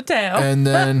at the hotel. and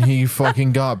then he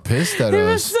fucking got pissed at he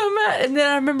was us. so mad. And then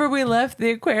I remember we left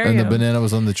the aquarium. And the banana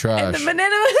was on the trash. The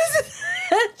banana was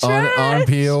trash.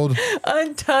 Unpeeled.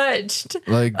 Untouched.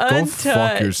 Like, go fuck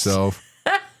Untouched. yourself.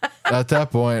 At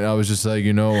that point, I was just like,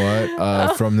 you know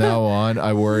what? From now on,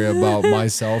 I worry about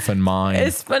myself and mine.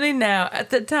 It's funny now. At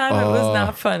the time, it was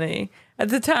not funny. At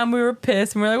the time, we were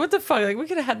pissed. And we were like, what the fuck? Like, we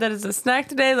could have had that as a snack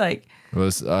today. Like, what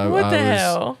the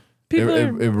hell? People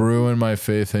it ruined my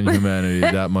faith in humanity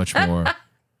that much more. And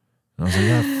I was like,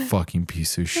 that fucking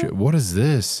piece of shit. What is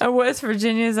this? West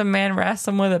Virginia is a man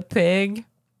wrestling with a pig.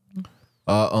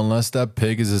 Unless that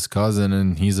pig is his cousin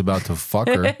and he's about to fuck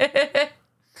her.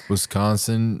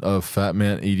 Wisconsin, a fat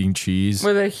man eating cheese.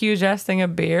 With a huge ass thing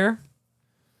of beer.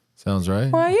 Sounds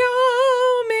right.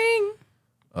 Wyoming.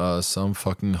 Some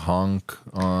fucking honk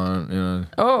on, you know.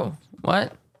 Oh,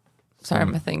 what? Sorry,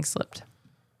 my thing slipped.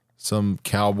 Some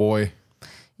cowboy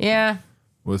Yeah.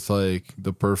 with like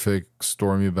the perfect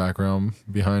stormy background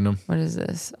behind him. What is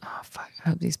this? Oh, fuck. I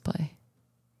hope these play.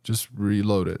 Just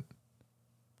reload it.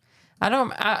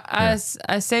 I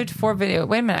saved 4 videos.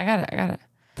 Wait a minute. I got it.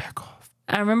 Back off.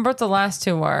 I remember what the last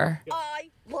 2 were. I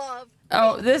love.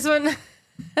 Oh, this one.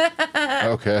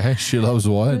 Okay. She loves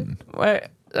what? Wait,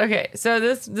 okay, so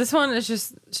this one is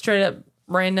just straight up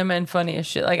random and funny as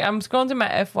shit. Like, I'm scrolling through my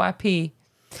FYP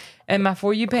and my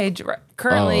For You page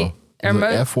currently. Is it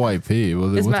FYP. What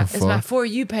the It's my fuck? For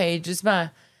You page. It's my.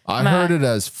 I heard it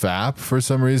as FAP for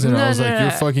some reason. I was like,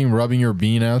 you're fucking rubbing your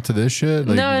bean out to this shit?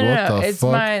 Like, No. what the It's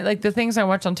fuck? my, like, the things I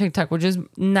watch on TikTok, which is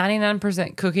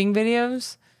 99% cooking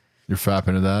videos. You're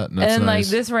fapping to that? That's And, nice.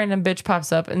 like, this random bitch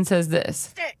pops up and says this.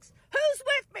 Sticks. Who's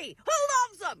with me? Who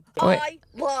loves them? Wait. I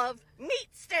love meat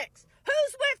sticks.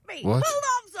 Who's with me? What? Who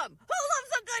loves them? Who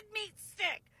loves a good meat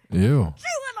stick? Ew.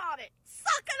 Chewing on it.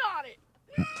 Sucking on it.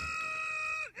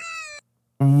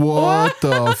 What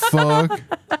the fuck?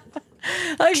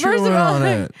 Like, first Chewing of all, on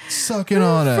it. Sucking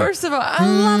on it. First of all, I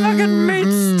love a good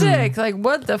meat stick. Like,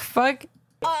 what the fuck?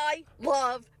 I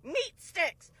love meat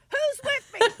sticks. Who's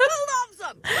with me? Who loves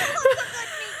them? Who loves a good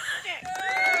meat stick?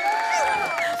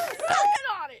 Chewing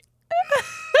on it.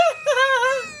 Sucking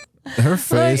on it. Her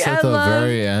face Like, at I the love-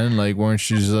 very end, like when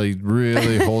she's like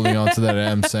really holding on to that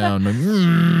M sound, like,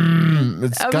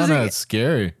 it's I was kind of like-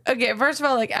 scary. Okay, first of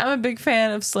all, like, I'm a big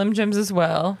fan of Slim Jims as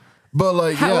well. But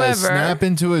like, yeah, However- snap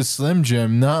into a Slim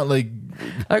Jim, not like,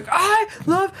 Like, I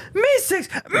love meat sticks.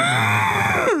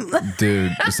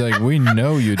 dude. It's like we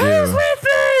know you do. Who's with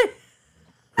me?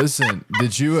 Listen,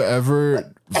 did you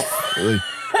ever,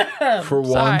 like, for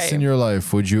once Sorry. in your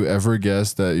life, would you ever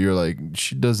guess that you're like,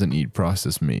 she doesn't eat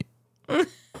processed meat?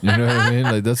 You know what I mean?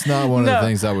 Like, that's not one of the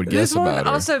things I would guess This one about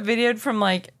her. also videoed from,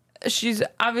 like, she's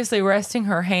obviously resting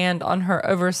her hand on her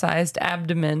oversized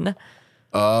abdomen.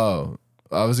 Oh,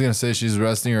 I was gonna say she's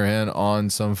resting her hand on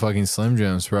some fucking Slim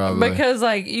Jims, probably. Because,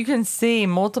 like, you can see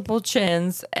multiple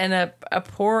chins and a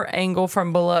poor angle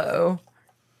from below.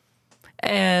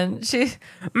 And she,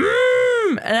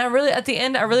 and I really, at the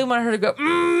end, I really wanted her to go,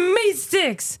 meat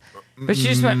sticks. But she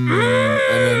just went, and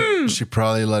then she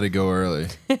probably let it go early.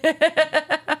 well,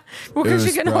 because she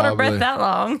was couldn't hold her probably- breath that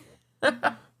long.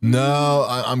 No,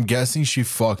 I'm guessing she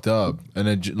fucked up and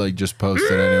it just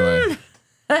posted anyway.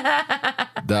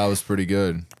 That was pretty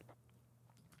good.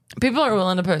 People are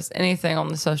willing to post anything on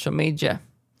the social media.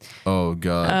 Oh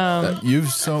God, you've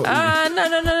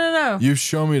No. You've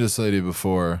shown me this lady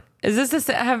before. Is this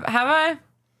the have I?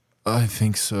 I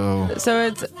think so. So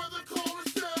it's.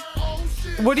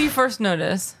 What do you first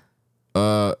notice?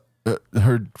 Her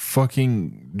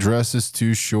fucking dress is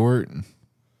too short.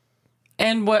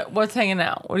 And what's hanging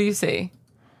out? What do you see?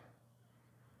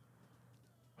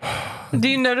 Do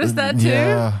you notice that too?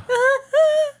 Yeah.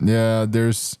 Yeah,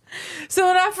 there's. So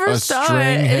when I first saw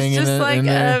it, it's just like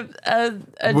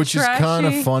a which trashy... is kind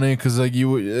of funny because like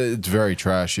it's very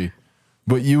trashy,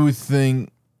 but you would think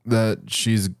that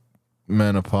she's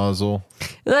menopausal.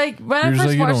 Like when You're I just first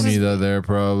like, you watched don't this, need that there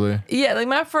probably. Yeah, like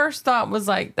my first thought was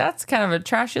like, that's kind of a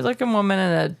trashy looking woman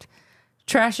in a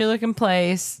trashy looking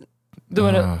place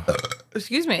doing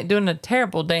doing a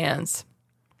terrible dance.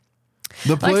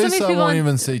 The Like some of place these I people won't on-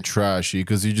 even say trashy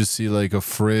because you just see like a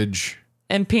fridge,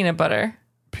 And peanut butter.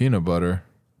 peanut butter.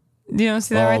 You don't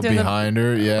see that right there? Behind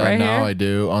her. Yeah, right now here? I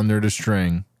do. Under the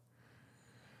string.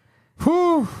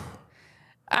 Whew.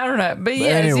 I don't know. But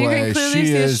yes, you anyway, can clearly she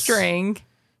see a is- string.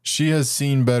 She has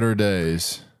seen better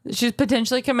days. She's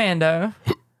potentially commando.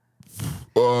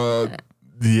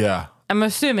 Yeah. I'm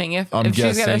assuming if she's got a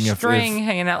guessing if- string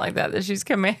hanging out like that she's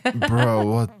commando. Bro,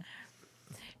 what?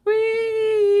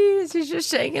 Whee! She's just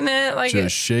shaking it like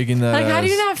Just shaking that like ass. how do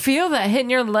you not feel that hitting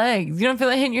your legs? You don't feel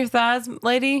that hitting your thighs,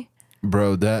 lady?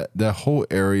 Bro, that whole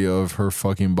area of her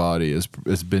fucking body has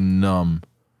been numb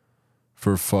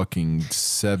for fucking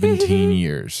 17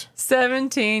 years.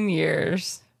 17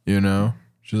 years. You know?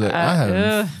 She's like, I haven't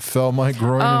ugh. felt my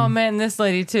groin. Oh in-" man, this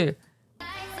lady too.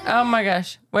 Oh my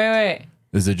gosh. Wait.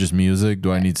 Is it just music?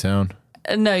 Do I need sound?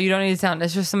 No, you don't need sound.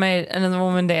 It's just another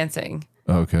woman dancing.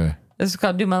 Okay. This is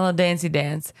called Do My Little Dancey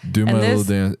Dance. Do my And little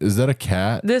dance. Is that a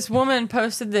cat? This woman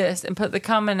posted this and put the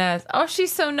comment as, "Oh,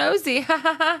 she's so nosy." Ha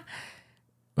ha ha.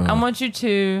 I want you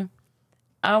to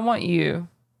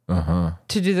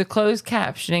do the closed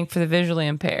captioning for the visually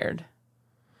impaired.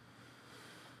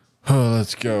 Oh,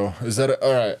 let's go. Is that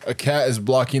all right? A cat is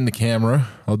blocking the camera.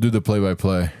 I'll do the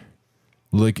play-by-play.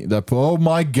 Lick that. Oh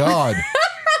my God.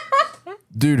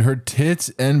 Dude, her tits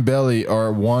and belly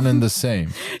are one and the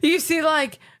same. You see,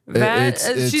 like that.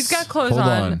 She's got clothes hold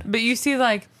on, but you see,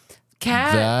 like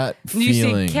cat. That You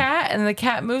feeling. see cat, and the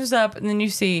cat moves up, and then you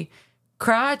see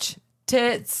crotch,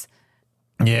 tits,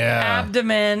 Yeah.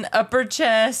 abdomen, upper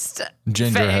chest,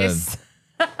 Ginger face.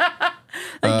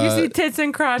 Like you see tits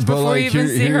and crotch but, before like, you even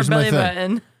see her here's my belly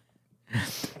thing. button.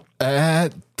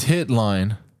 At tit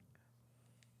line.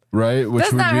 Right? Which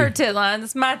That's would not be, her tit line.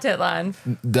 That's my tit line.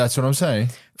 That's what I'm saying.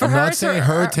 For I'm her, not it's saying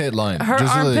her tit line. Her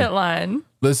Just armpit line.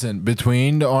 Listen,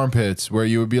 between the armpits, where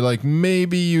you would be like,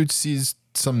 maybe you'd see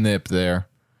some nip there.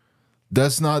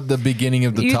 That's not the beginning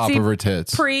of the You'd top see of her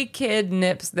tits. Pre-kid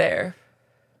nips there.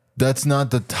 That's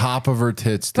not the top of her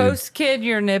tits, dude. Post-kid,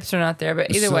 your nips are not there.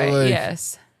 But either So, way, like-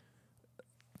 yes.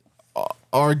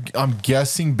 I'm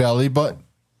guessing belly button.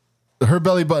 Her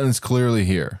belly button is clearly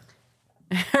here,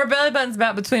 Her belly button's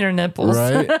about between her nipples.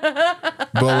 right?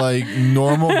 But like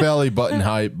normal belly button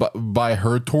height, but by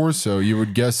her torso, you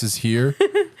would guess is here.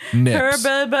 Nips. Her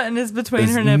belly button is between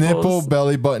It's her nipples. nipple,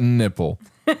 belly button, nipple.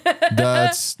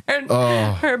 That's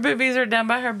Her boobies are down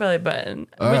by her belly button,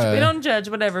 which right. we don't judge.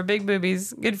 Whatever, big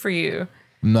boobies, good for you.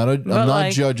 I'm not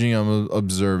like- judging. I'm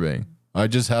observing. I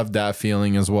just have that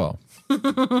feeling as well.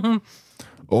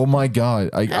 Oh my God!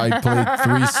 I played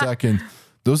 3 seconds.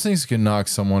 Those things can knock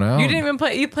someone out. You didn't even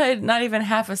play. You played not even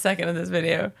half a second of this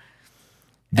video.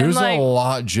 There's like- a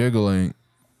lot jiggling.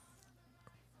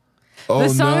 Oh The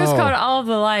song no! is called "All of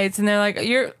the Lights," and they're like,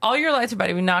 all your lights are about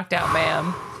to be knocked out,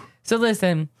 ma'am." So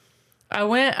listen, I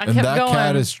and kept that going.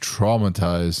 cat is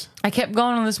traumatized. I kept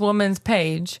going on this woman's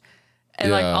page,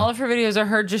 and like Yeah. all of her videos are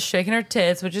her just shaking her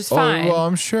tits, which is Oh fine. well,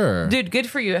 I'm sure. Dude, good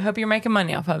for you. I hope you're making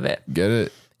money off of it. Get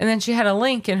it? And then she had a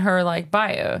link in her like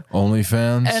bio,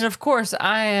 OnlyFans? and of course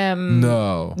I am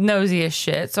No. nosy as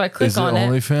shit. So I click Is it on it.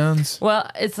 OnlyFans? Well,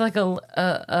 it's like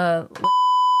a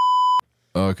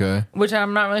Okay. which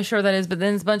I'm not really sure what that is, but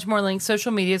then it's a bunch more links,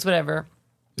 social medias, whatever.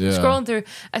 Yeah. Scrolling through,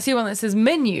 I see one that says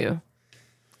menu. I'm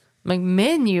like,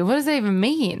 menu? What does that even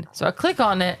mean? So I click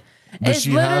on it. Does It's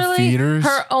she have literally feeders?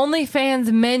 her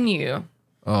OnlyFans menu.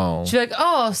 Oh. She's like,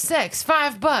 oh, sex,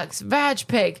 $5, vag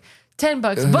pic, $10,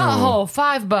 butthole,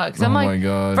 $5. I'm Oh like, my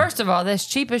God. first of all, that's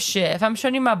cheap as shit. If I'm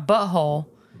showing you my butthole,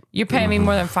 you're paying me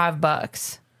more than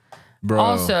 $5. Bro.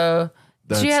 Also,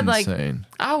 That's she had insane.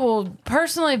 I will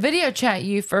personally video chat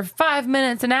you for 5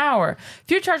 minutes an hour.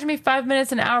 If you're charging me 5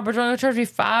 minutes an hour, but you're only gonna charge me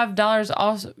 $5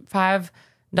 also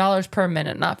 $5 per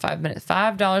minute, not 5 minutes,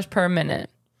 $5 per minute.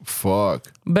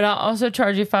 Fuck. But I'll also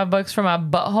charge you $5 for my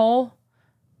butthole.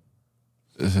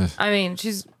 I mean,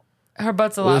 her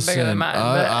butt's a lot bigger than mine.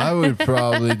 But I would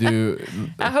probably do.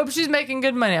 I hope she's making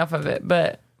good money off of it,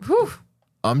 but whew.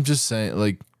 I'm just saying,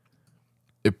 like,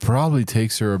 it probably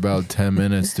takes her about 10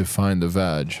 minutes to find the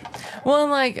vag. Well,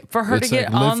 like for her It's to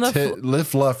get like on the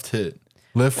lift left hit,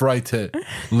 lift right hit,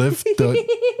 lift the.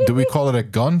 Do we call it a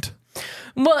gunt?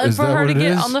 well, and Is for that her what to it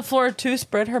get is? on the floor to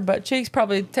spread her butt cheeks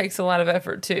probably takes a lot of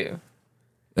effort too.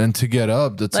 And to get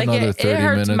up, that's Like another it 30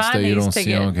 hurts minutes my that you knees don't to see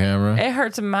get- on camera. It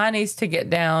hurts my knees to get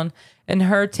down, and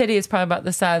her titty is probably about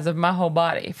the size of my whole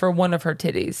body for one of her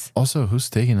titties. Also, who's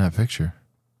taking that picture?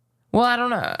 Well, I don't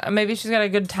know. Maybe she's got a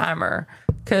good timer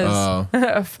because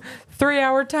a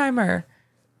 3-hour timer.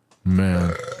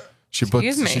 Man. She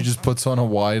Excuse me. She just puts on a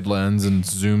wide lens and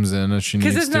zooms in as she needs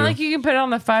to. Because it's not like you can put it on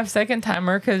the 5-second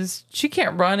timer because she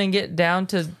can't run and get down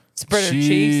to spread her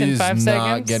cheeks in 5 She's seconds.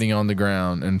 not getting on the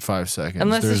ground in 5 seconds.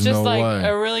 Unless There's it's just no like way.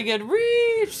 a really good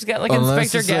reach. She's got like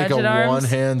Unless Inspector it's Gadget like a arms.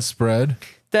 one-hand spread.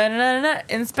 Da-da-da-da,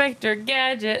 Inspector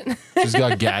Gadget. She's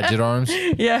got gadget arms.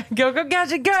 Yeah, go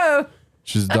Gadget, go.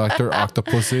 She's Dr.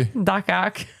 Octopussy. Doc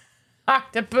Ock.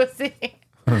 Octopussy.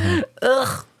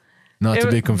 Ugh. Not to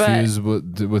It- be but- confused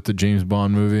with the James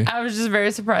Bond movie. I was just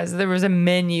very surprised that there was a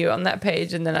menu on that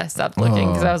page, and then I stopped looking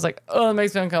because I was like, oh, it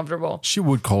makes me uncomfortable. She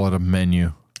would call it a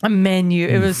menu. A menu.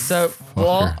 It was so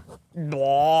Fucker.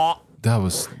 blah. That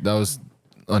was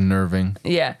unnerving.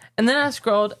 Yeah. And then I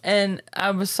scrolled and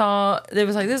saw it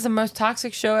was like, this is the most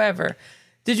toxic show ever.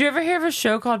 Did you ever hear of a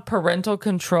show called Parental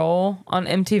Control on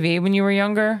MTV when you were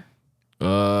younger?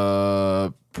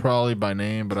 Probably by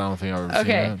name, but I don't think I've ever seen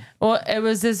Okay. that. Well, it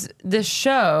was this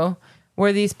show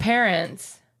where these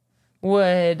parents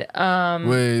would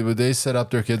Wait, would they set up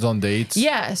their kids on dates?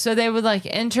 yeah, so they would like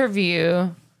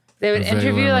interview I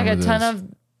vaguely like a remember ton this. of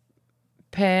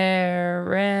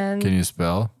parents. Can you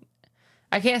spell?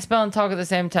 I can't spell and talk at the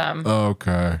same time.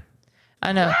 Okay.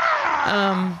 I know.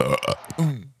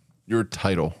 Your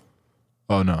title.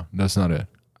 Oh no, that's not it.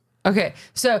 Okay,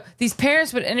 so these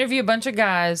parents would interview a bunch of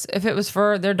guys if it was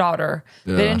for their daughter.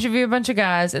 Yeah. They'd interview a bunch of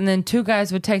guys, and then 2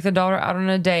 guys would take the daughter out on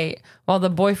a date while the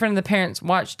boyfriend and the parents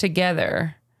watched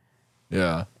together.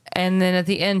 Yeah. And then at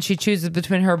the end, she chooses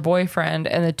between her boyfriend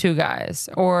and the 2 guys,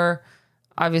 or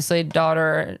obviously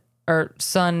daughter or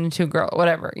son and 2 girls,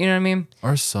 whatever. You know what I mean?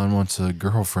 Our son wants a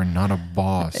girlfriend, not a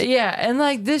boss. Yeah, and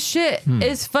like this shit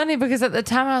is funny because at the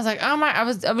time I was like, oh my,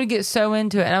 I would get so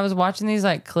into it, and I was watching these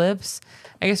like clips.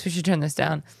 I guess we should turn this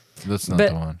down. That's not But-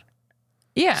 the one.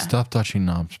 Yeah, Stop touching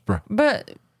knobs, bro.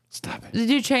 but Stop it.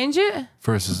 did you change it?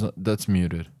 First, that's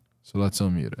muted. So let's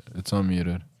unmute it. It's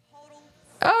unmuted.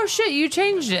 Oh shit, you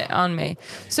changed it on me.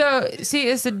 So see,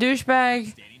 it's the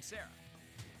douchebag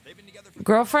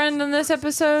girlfriend in this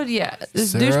episode. Yeah,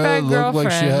 this Sarah douchebag looked girlfriend.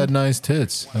 like she had nice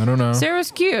tits. I don't know.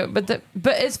 Sarah's cute, but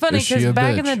it's funny Is she because a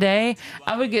back in bitch? the day,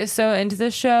 I would get so into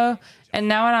this show, and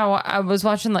now when I was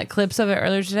watching like clips of it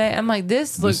earlier today, I'm like,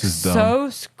 this looks is dumb.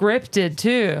 so scripted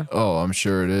too. Oh, I'm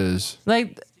sure it is.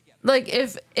 Like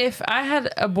if I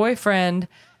had a boyfriend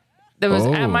that was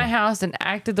at my Oh. house and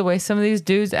acted the way some of these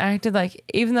dudes acted, like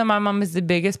even though my mom is the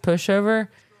biggest pushover,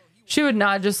 she would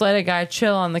not just let a guy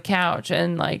chill on the couch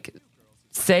and like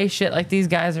say shit like these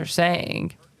guys are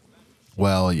saying.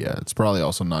 Well, yeah, it's probably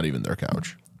also not even their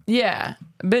couch. Yeah,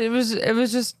 but it was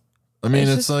just. I mean, It's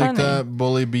it's just like funny. that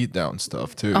bully beatdown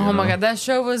stuff too. Oh you my know? god, that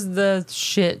show was the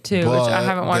shit too, But which I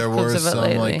haven't watched there clips were of it some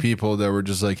lately. like people that were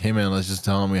just like, "Hey man, let's just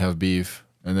tell them we have beef,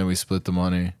 and then we split the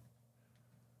money."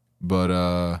 But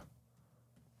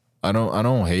I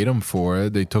don't hate them for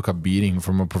it. They took a beating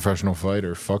from a professional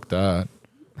fighter. Fuck that.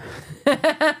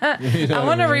 I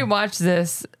want to rewatch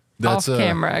this That's, off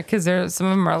camera because some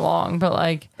of them are long, but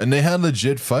like And they had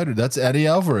legit fighter. That's Eddie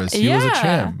Alvarez. He was a Yeah.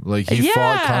 champ. Like he fought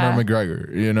Yeah. Conor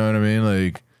McGregor. You know what I mean?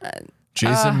 Like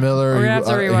Jason Miller. we're He, gonna have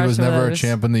to he rewatch was some of never a those.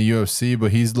 champ in the UFC,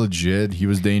 but he's legit. He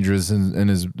was dangerous in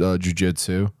his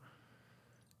jiu-jitsu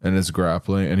and his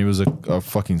grappling, and he was a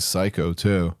fucking psycho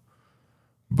too.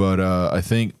 But I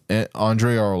think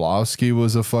Andre Arlovsky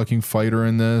was a fucking fighter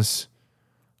in this.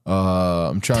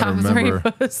 I'm trying top to 3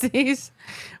 remember. pussies.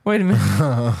 Wait a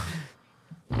minute.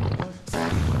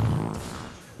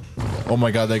 Oh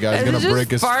my god, that guy's Is it gonna just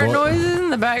break his fart foot. noises in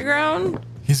the background?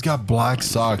 He's got black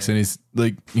socks and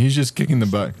he's just kicking the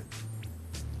back.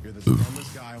 You're the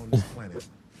dumbest guy on this planet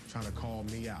trying to call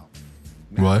me out.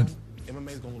 Now, What?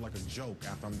 MMA's gonna look like a joke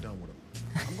after I'm done with him.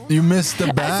 You missed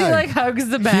the bag. As he like hugs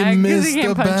the bag He because missed he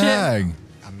can't the punch it. bag.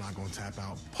 I'm not gonna tap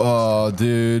out. Oh,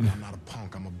 dude. I'm not a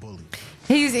punk. I'm a bully.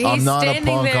 He's I'm not a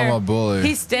standing punk, there. I'm a bully.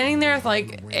 He's standing there with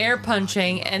like air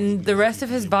punching, and the rest of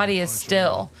his body is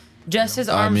still. Just his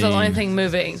arms are the only mean- thing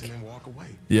moving. And then walk away.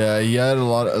 Yeah, he had a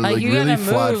lot of Like, like you really gotta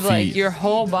flat move feet. like your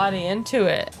whole body into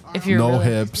it. If you're No really,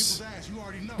 hips.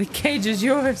 the cage is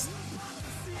yours.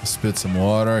 Spit some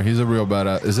water. He's a real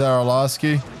badass. Is that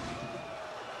Arlovsky?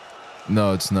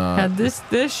 No, it's not. God,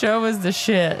 this show is the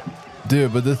shit.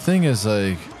 Dude, but the thing is,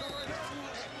 like,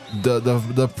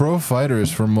 the pro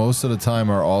fighters for most of the time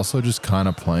are also just kind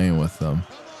of playing with them.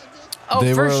 Oh,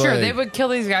 They for were, sure, like- they would kill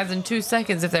these guys in 2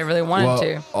 seconds if they really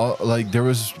wanted to. Like, there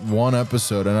was one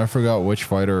episode, and I forgot which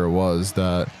fighter it was,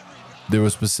 that they were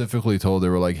specifically told, they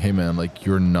were like, hey, man, like,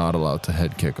 you're not allowed to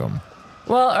head kick them.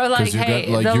 Well, or like, 'Cause you're hey,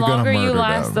 gonna- like, the you're gonna longer you murder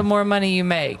last, them. the more money you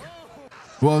make.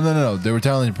 Well, no. They were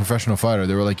telling the professional fighter,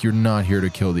 they were like, you're not here to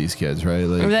kill these kids, right?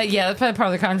 Like, Yeah, that's probably part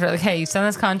of the contract. Like, hey, you signed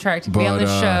this contract to be on But,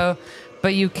 this show,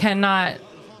 but you cannot.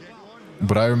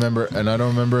 but I remember, and I don't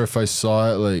remember if I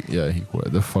saw it, like, yeah, he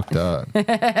quit. The fuck that. And I'm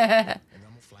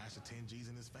gonna flash the 10 G's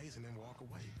in his face and then walk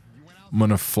away. I'm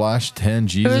gonna flash 10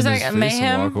 G's was in like his face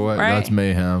Mayhem, and walk away. right? That's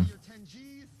Mayhem.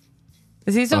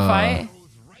 Does he still fight?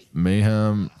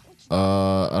 Mayhem.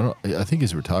 I think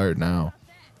he's retired now.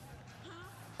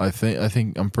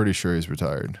 I'm pretty sure he's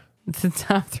retired. It's the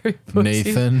top 3 pussies.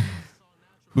 Nathan.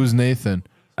 Who's Nathan?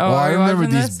 Oh, I are you remember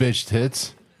watching these bitch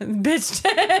tits. Bitch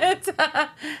tits.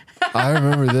 I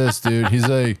remember this, dude. He's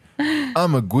like,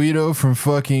 I'm a Guido from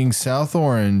fucking South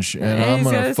Orange, and And I'm he's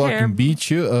got gonna his fucking hair-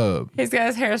 beat you up. He's got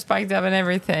his hair spiked up and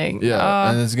everything. Yeah,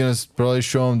 and it's gonna probably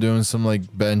show him doing some like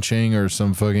benching or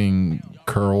some fucking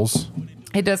curls.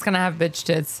 He does kind of have bitch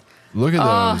tits. Look at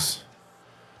those.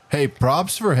 Hey,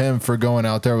 props for him for going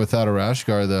out there without a rash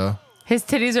guard, though. His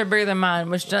titties are bigger than mine,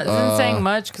 which isn't saying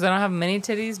much because I don't have many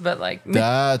titties, but like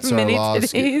That's mini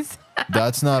Arlovsky. titties.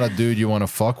 That's not a dude you want to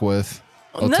fuck with.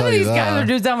 I'll None tell of you these that. guys are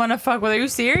dudes I want to fuck with. Are you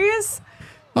serious?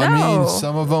 No. I mean,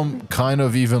 some of them kind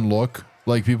of even look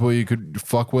like people you could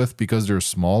fuck with because they're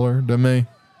smaller than me.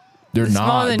 They're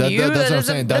smaller not. than you. That's that what I'm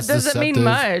saying. That's doesn't mean deceptive.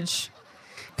 much.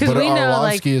 Because But we know,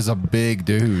 like, Arlovsky is a big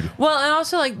dude. well, and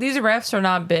also like these refs are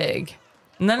not big.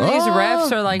 None of these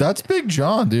refs are like. That's Big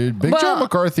John, dude. Big John Well-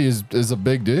 McCarthy is a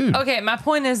big dude. Okay, my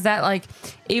point is that like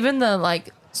even the like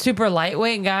super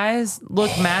lightweight guys look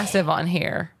massive on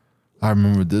here, I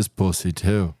remember this pussy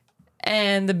too.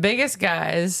 and the biggest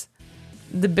guys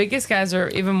are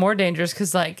even more dangerous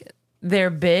because like they're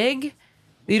big.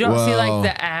 You don't see Well-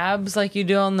 like the abs like you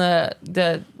do on the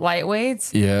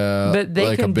lightweights. Yeah, But they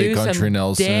like can a big do country some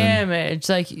Nelson. damage.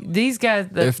 Like these guys,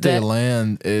 If they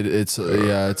land, it's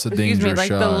a excuse dangerous me, like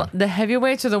shot. the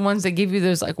heavyweights are the ones that give you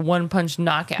those like one punch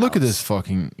knockouts. Look at this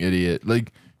fucking idiot.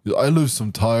 Like, I lift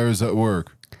some tires at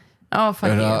work, Oh fuck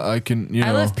and you! I can,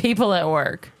 I lift people at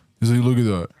work. He's like, look at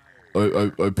that.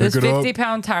 I pick This it up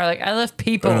 50-pound tire, like I lift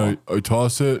people. and I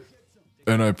toss it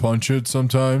and I punch it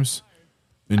sometimes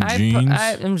in jeans.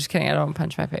 I'm just kidding. I don't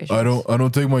punch my patients. I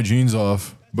don't take my jeans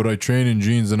off, but I train in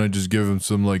jeans and I just give him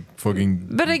some like fucking.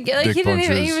 But like dick he didn't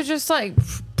even. He punches. was just like,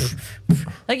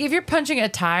 like if you're punching a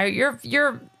tire,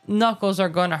 your knuckles are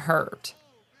gonna hurt.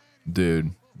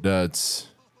 Dude, that's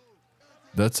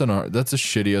a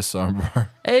shittiest armbar.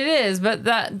 It is, but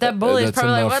that bully's That's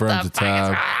probably like, enough what for the him to fuck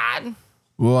is tap. wrong?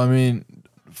 Well, I mean,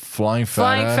 flying fat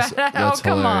Flying ass. fat. That's Oh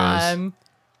come hilarious. on.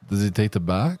 Does he take the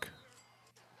back?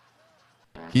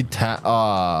 He just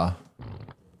Fart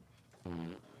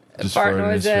farted in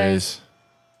his noises. face.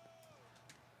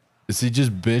 Is he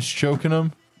just bitch choking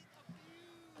him?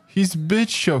 He's bitch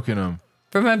choking him.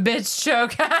 From a bitch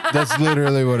choke. That's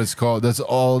literally what it's called. That's the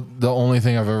only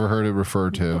thing I've ever heard it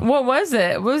referred to. What was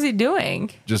it? What was he doing?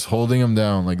 Just holding him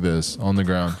down like this on the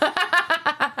ground.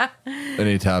 And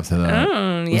he tapped to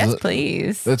that. Yes,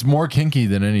 please. That's more kinky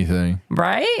than anything.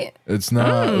 Right? It's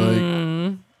not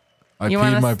like I You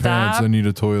wanna peed my pants. stop? I need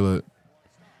a toilet.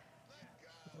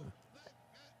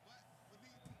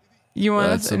 You want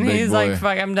That's to? a And big he's boy. like,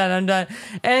 "Fuck, I'm done."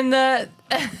 And the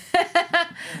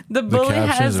bully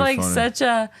captions has are like funny. such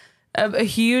a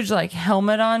huge like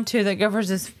helmet on too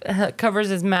that covers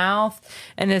his mouth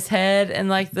and his head, and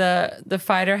like the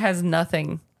fighter has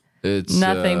nothing It's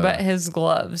but his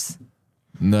gloves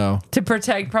no. to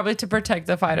protect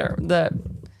the fighter.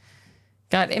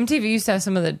 God, MTV used to have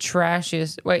some of the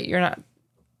trashiest. Wait, you're not.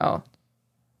 Oh,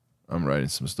 I'm writing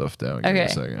some stuff down. Give me a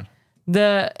Okay. second.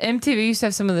 the MTV used to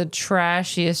have some of the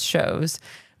trashiest shows,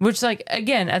 which, like,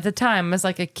 again, at the time, as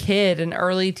like a kid, an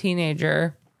early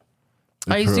teenager,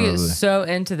 I used to get Probably. so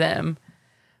into them.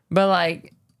 But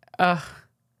like,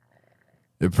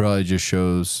 It probably just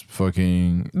shows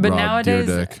fucking But Rob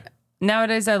Dyrdek.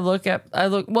 nowadays I look when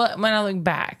I look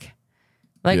back,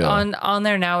 like on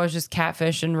there now is just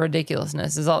catfish and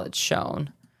ridiculousness is all it's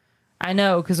shown. I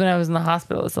know because when I was in the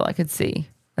hospital, that's all I could see.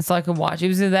 That's all I could watch. It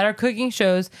was either that or cooking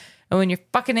shows. And when you're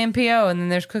fucking NPO and then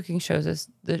there's cooking shows, it's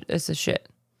the shit.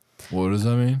 What does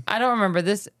that mean? I don't remember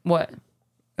this. What?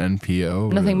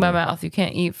 NPO? Nothing by mouth. You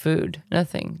can't eat food.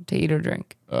 Nothing to eat or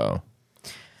drink. Oh.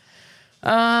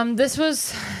 This was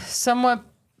somewhat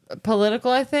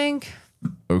political, I think.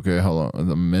 Okay, hold on.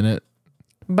 A minute.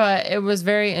 But it was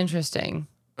very interesting.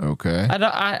 Okay.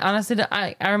 I honestly don't,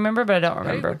 I remember, but I don't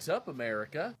remember. Hey, what's up,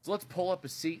 America? So let's pull up a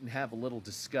seat and have a little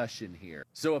discussion here.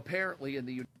 So apparently in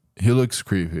the He looks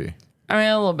creepy. I mean,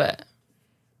 a little bit.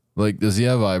 Like, does he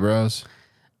have eyebrows?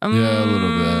 Yeah, a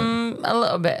little bit. A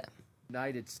little bit.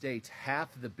 United States, half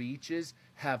the beaches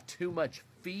have too much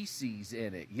feces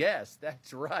in it. Yes,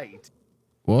 that's right.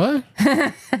 What?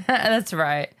 That's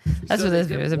right. That's So what they this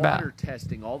did video is about. water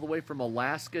testing all the way from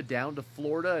Alaska down to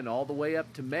Florida and all the way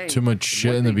up to Maine. Too much And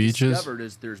shit what in the they beaches? discovered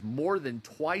is there's more than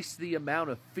twice the amount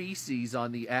of feces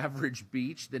on the average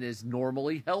beach than is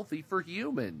normally healthy for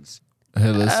humans.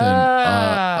 Hey, listen.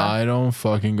 I don't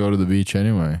fucking go to the beach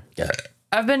anyway.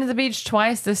 I've been to the beach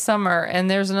twice this summer, and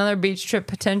there's another beach trip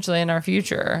potentially in our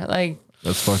future. Like,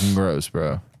 That's fucking gross,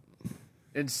 bro.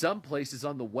 And some places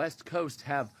on the West Coast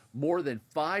have more than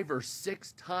 5 or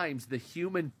 6 times the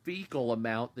human fecal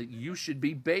amount that you should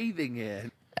be bathing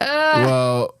in.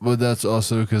 Well, but that's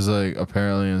also because, like,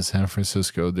 apparently in San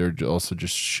Francisco, they're also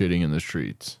just shitting in the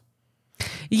streets.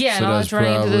 yeah, So and all that's it's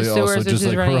running into the probably also sewers, just which is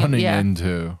like running yeah.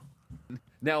 into.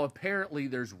 Now, apparently,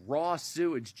 there's raw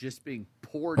sewage just being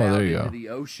poured Oh, out there you into go. the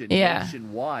ocean Yeah.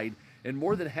 nationwide, and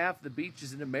more than half the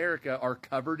beaches in America are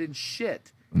covered in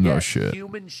shit. No Yes, shit.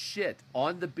 human shit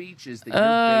on the beaches that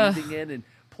you're bathing in and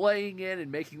playing in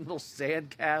and making little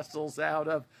sand castles out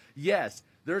of. Yes,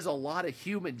 there's a lot of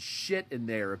human shit in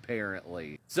there,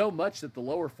 apparently. So much that the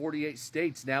lower 48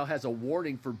 states now has a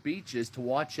warning for beaches to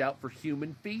watch out for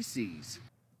human feces.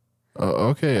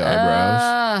 Okay,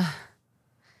 eyebrows.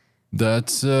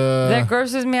 That's That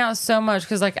grosses me out so much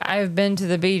because, like, I've been to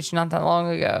the beach not that long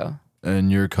ago.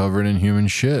 and you're covered in human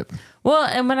shit. Well,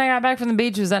 and when I got back from the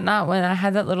beach, was that not when I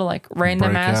had that little, like,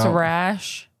 random ass Breakout?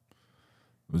 rash?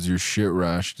 It was your shit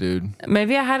rash, dude.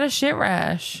 Maybe I had a shit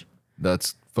rash.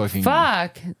 That's fucking.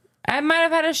 Fuck. I might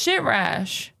have had a shit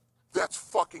rash. That's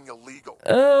fucking illegal.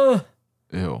 Oh,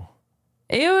 Ew.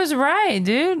 it was right,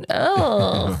 dude.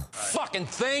 Oh. Fucking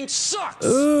thing sucks.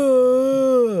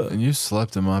 And you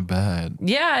slept in my bed.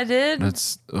 Yeah, I did.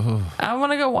 That's. Ugh. I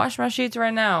want to go wash my sheets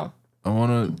right now. I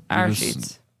want to. Our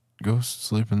sheets. Go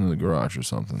sleep in the garage or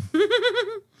something.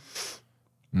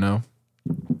 No?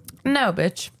 No,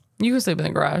 bitch. You can sleep in the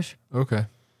garage. Okay.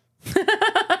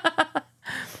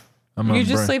 You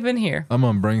just sleep in here. I'm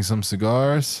gonna bring some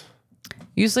cigars.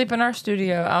 You sleep in our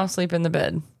studio. I'll sleep in the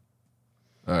bed.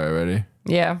 All right, ready?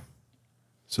 Yeah.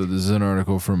 So this is an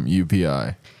article from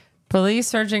UPI. Police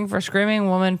searching for screaming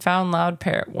woman found loud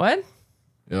parrot. What?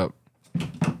 Yep.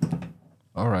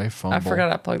 All right, fumble. I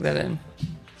forgot I plugged that in.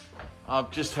 I've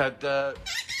just had 3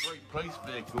 police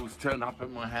vehicles turn up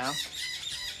at my house.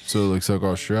 So it looks like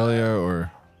Australia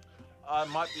or I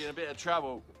might be in a bit of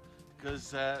trouble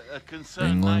because a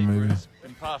concerned England, neighbour maybe? has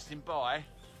been passing by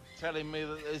telling me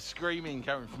that there's screaming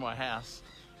coming from my house.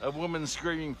 A woman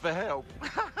screaming for help.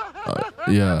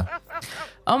 yeah.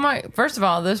 Oh my! First of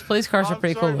all, those police cars are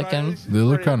pretty cool looking. They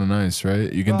look kind of nice,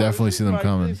 right? You can definitely see them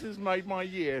coming. This has made my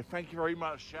year. Thank you very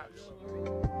much, chaps.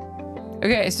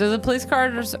 Okay, so the police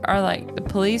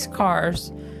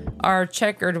cars are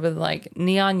checkered with like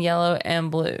neon yellow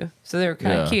and blue, so they're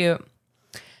kind of cute.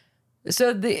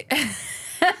 So the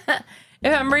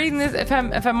if I'm reading this, if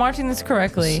I'm watching this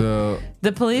correctly, So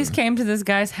the police came to this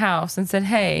guy's house and said,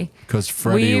 "Hey, because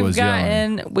Freddie was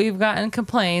yelling, we've gotten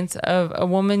complaints of a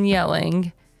woman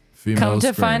yelling. female Come to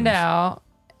screams. find out,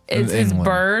 it's his England.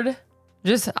 bird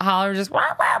just holler, just wah,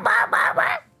 wah, wah, wah,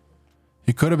 wah."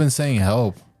 He could have been saying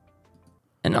help.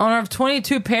 An owner of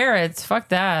 22 parrots. Fuck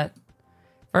that.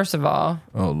 First of all,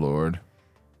 Oh Lord.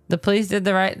 the police and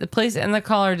the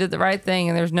caller did the right thing,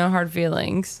 and there's no hard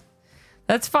feelings.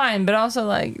 That's fine, but also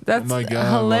like that's Oh my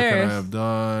God, hilarious. what can I have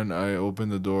done? I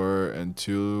opened the door and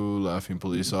 2 laughing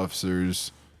police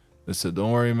officers. They said,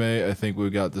 "Don't worry, mate. I think we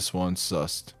got this one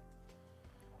sussed."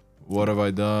 What have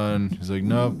I done? He's like,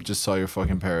 "Nope, just saw your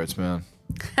fucking parrots, man.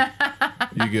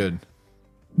 You good?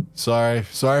 Sorry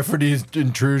for the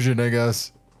intrusion, I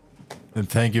guess. And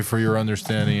thank you for your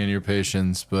understanding and your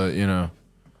patience, but you know,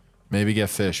 Maybe get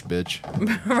fish, bitch.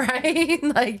 Right?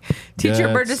 Like, teach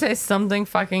your bird to say something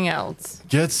fucking else.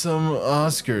 Get some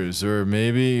Oscars, or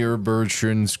maybe your bird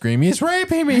shouldn't scream, he's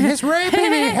raping me, he's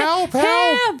raping me, help,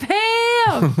 help.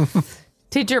 Help.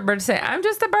 Teach your bird to say, I'm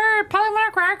just a bird. Polly want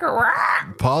a cracker.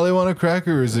 Polly want a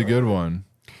cracker is a good one.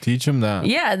 Teach him that.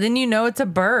 Yeah, then you know it's a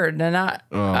bird and not.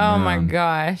 Oh my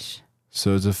gosh.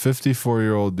 So it's a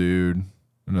 54-year-old dude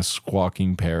and a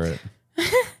squawking parrot.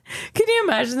 Can you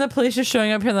imagine the police just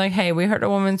showing up here like, hey, we heard a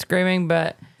woman screaming,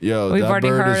 but we've that already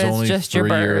bird heard is it's only just your 3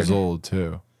 bird. years old,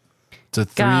 too. It's a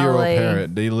 3-year-old Golly.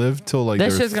 parrot. They live till like That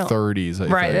their shit's gonna- 30s, I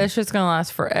Right, think. that shit's going to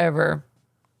last forever.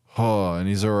 Oh, and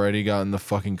he's already gotten the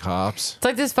fucking cops. It's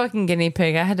like this fucking guinea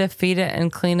pig. I had to feed it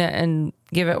and clean it and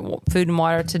give it food and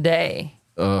water today.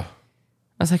 I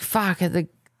was like, fuck, the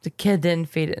kid didn't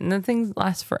feed it. And the thing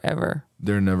lasts forever.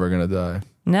 They're never going to die.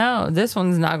 No, this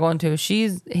one's not going to.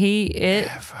 It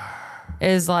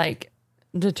is like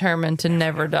determined to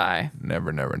never die.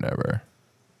 Never, never, never.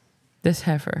 This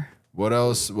heifer. What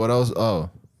else? Oh.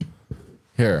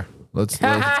 Here. Let's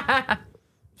Sorry. what?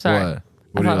 What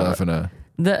are you thought of laughing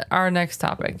at? Our next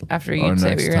topic after Our you say what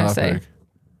next you're going to say. topic.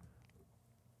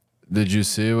 Did you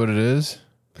see what it is?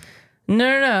 No.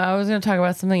 I was going to talk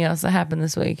about something else that happened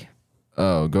this week.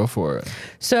 Oh, go for it.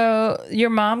 So your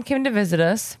mom came to visit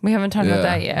us. We haven't talked about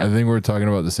that yet. I think we're talking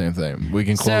about the same thing. We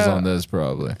can close So- on this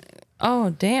probably.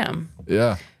 Oh, damn.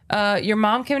 Yeah. Your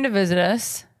mom came to visit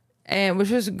us, and which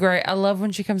was great. I love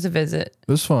when she comes to visit.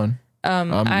 It was fun.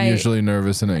 I'm usually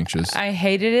nervous and anxious. I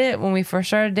hated it when we first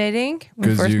started dating. When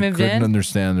we Because first you moved couldn't in.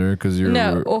 understand her because you're...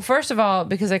 No, well, first of all,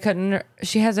 because I couldn't.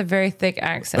 She has a very thick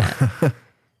accent.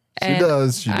 She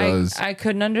does. I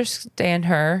couldn't understand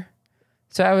her,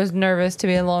 so I was nervous to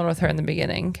be alone with her in the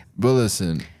beginning. But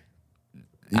listen,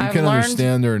 you I've can learned-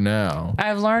 understand her now.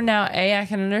 I've learned now, A, I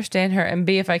can understand her, and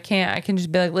B, if I can't, I can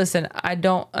just be like, listen, I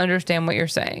don't understand what you're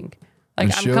saying. Like,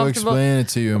 And I'm she'll comfortable. explain it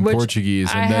to you in which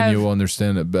Portuguese, I and then have- you will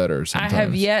understand it better sometimes. I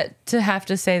have yet to have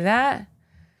to say that,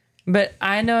 but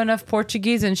I know enough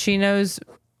Portuguese, and she knows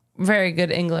very good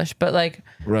English. But like,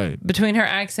 Right. between her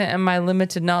accent and my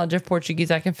limited knowledge of Portuguese,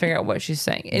 I can figure out what she's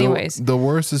saying. Anyways, The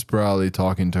worst is probably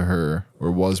talking to her,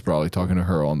 or was probably talking to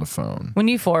her on the phone. when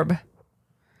you forb,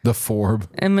 The Forb.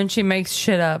 and when she makes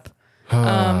shit up.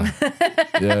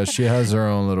 Yeah, she has her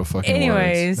own little fucking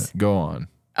Anyways. words. Go on.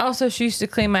 Also, she used to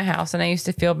clean my house, and I used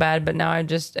to feel bad, but now I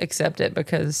just accept it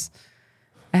because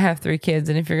I have 3 kids,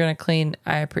 and if you're gonna clean,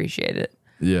 I appreciate it.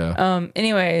 Yeah.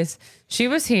 Anyways, she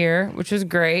was here, which was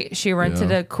great. She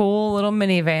rented Yeah. a cool little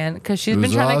minivan because she's it been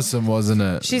was trying awesome, wasn't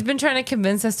it? She's been trying to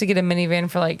convince us to get a minivan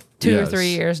for like 2 or Yes. 3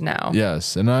 years now.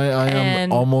 Yes, and I am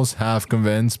And- almost half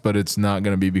convinced, but it's not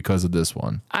going to be because of this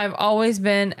one. I've always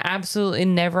been absolutely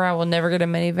never. I will never get a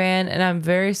minivan, and I'm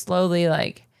very slowly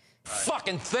like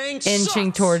Fucking thing inching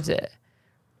sucks. towards it.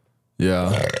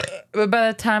 Yeah. But by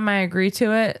the time I agree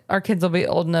to it, our kids will be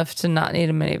old enough to not need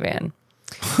a minivan.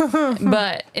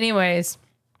 But anyways,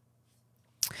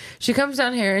 she comes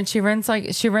down here and she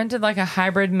rented like a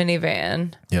hybrid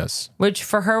minivan, Yes. which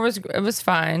for her was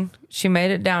fine. She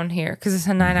made it down here because it's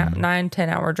a 10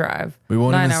 hour drive. We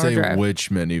won't even 9 hour say drive. which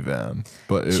minivan,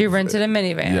 but She rented a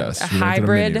minivan. Yes, a she rented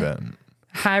hybrid minivan.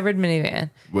 hybrid minivan.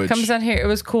 Which- Comes down here. It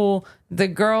was cool. The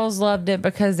girls loved it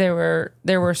because there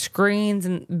were screens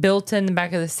and built in the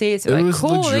back of the seats. It Like, was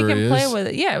cool, they can play luxurious. with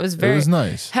it. Yeah, it was very. It was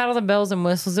nice. Had all the bells and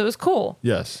whistles. It was cool.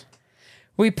 Yes.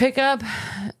 We pick up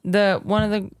one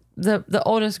of the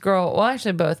oldest girl. Well,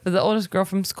 actually both, but the oldest girl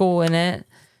from school in it.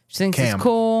 She thinks Camp. it's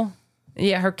cool.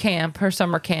 Yeah, her camp, her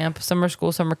summer camp, summer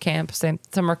school, summer camp, same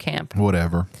summer camp.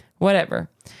 Whatever.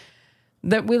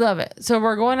 That we love it. So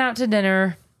we're going out to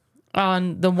dinner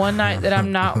on the one night that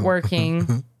I'm not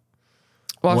working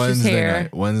while she's here.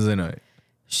 Wednesday night.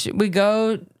 We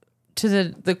go to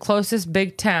the closest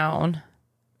big town,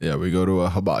 Yeah, we go to a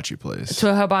hibachi place. to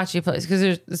a hibachi place, because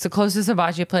it's the closest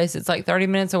hibachi place. It's like 30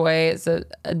 minutes away. It's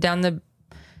down the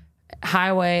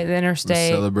highway, the We're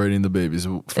interstate. celebrating the baby's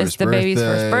first It's the birthday. baby's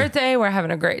first birthday. We're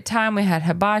having a great time. We had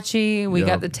hibachi. We Yep.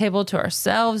 got the table to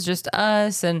ourselves, just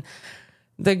us, and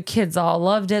the kids all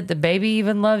loved it. The baby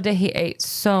even loved it. He ate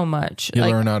so much. You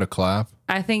learn how to clap.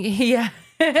 I think he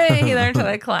learned how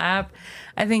to clap.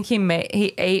 I think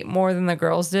he ate more than the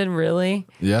girls did. Really,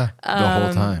 Yeah, the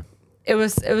whole time. it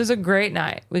was a great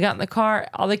night. We got in the car.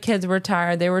 All the kids were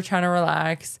tired. They were trying to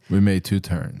relax. We made 2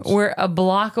 turns. We're a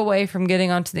block away from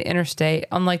getting onto the interstate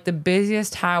on like the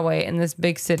busiest highway in this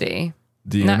big city.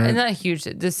 Not a huge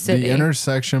this city. The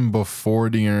intersection before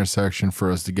the intersection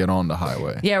for us to get on the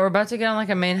highway. Yeah, we're about to get on like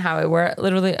a main highway. We're at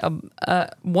literally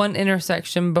one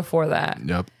intersection before that.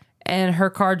 Yep. And her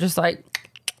car just like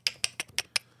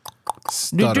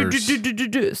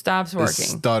Stutters. Stops It working.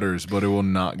 stutters, but it will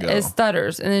not go. It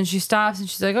stutters. And then she stops and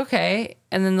she's like, okay.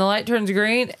 And then the light turns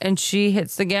green and she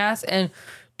hits the gas and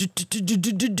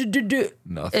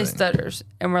Nothing. it stutters.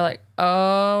 And we're like,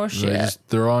 oh So shit. just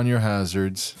throw on your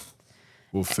hazards.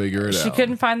 We'll figure it out. She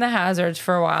couldn't find the hazards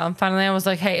for a while. And finally I was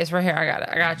like, hey, it's right here. I got it.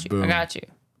 I got you. Boom. I got you.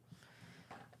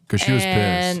 Because she was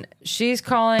And pissed. she's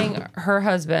calling her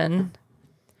husband,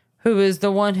 who is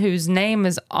the one whose name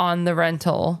is on the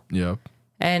rental Yep.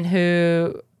 and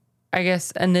who I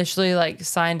guess initially like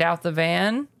signed out the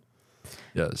van.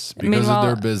 Yes. Because Meanwhile-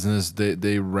 of their business,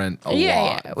 they rent a lot.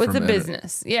 Yeah, with the from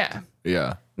business. Yeah.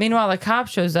 Yeah. Meanwhile, the cop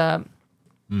shows up.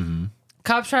 Mm-hmm.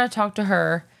 Cop's trying to talk to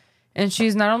her, and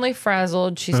she's not only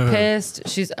frazzled, she's pissed,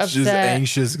 she's upset, She's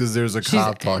anxious because there's a she's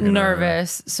cop talking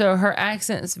nervous. So her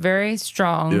accent's very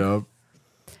strong. to her. Yep.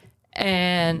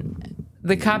 And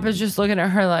the cop is just looking at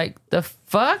her like, the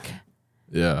fuck?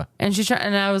 Yeah. And she's trying,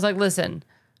 and I was like, listen,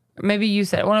 maybe you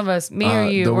said it, one of us, me or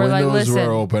you, The we're like, windows listen.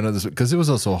 were open because it was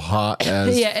also hot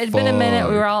as Yeah, it'd been a minute.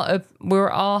 fuck. We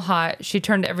were all hot. She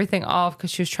turned everything off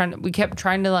because she was trying to. We kept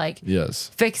trying to like Yes.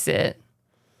 fix it.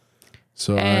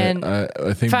 So And I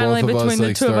think finally, both of us between the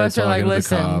like two of started us are like, talking to the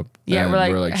listen, cop, yeah, and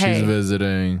we're like, hey, she's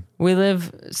visiting. We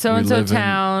live so and We so live in-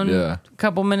 town. yeah. A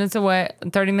couple minutes away,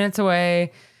 30 minutes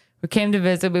away. We came to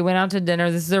visit. We went out to dinner.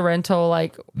 This is a rental.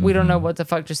 Like we don't know what the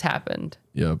fuck just happened.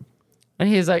 Yep. And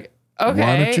he's like, okay.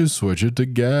 Why don't you switch it to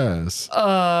gas?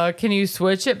 Can you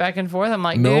switch it back and forth? I'm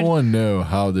like, No dude. one knew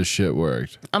how this shit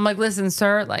worked. I'm like, listen,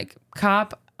 sir, like,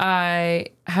 cop, I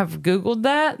have Googled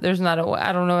that. There's not a way.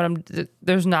 I don't know what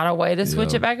there's not a way to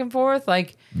switch Yeah. it back and forth.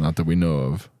 Like, Not that we know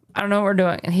of. I don't know what we're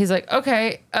doing. And he's like,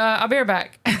 okay, I'll be right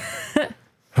back.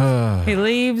 He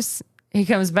leaves. He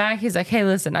comes back. He's like, hey,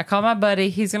 listen, I called my buddy.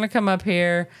 He's going to come up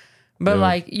here. But, Yeah.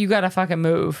 like, you got to fucking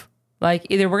move. Like,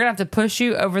 either we're going to have to push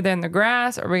you over there in the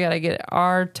grass or we got to get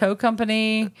our tow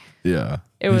company. Yeah.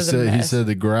 It was a He mess. said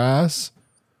the grass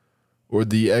or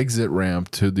the exit ramp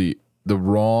to the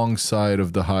wrong side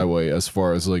of the highway as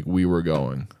far as like we were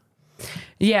going.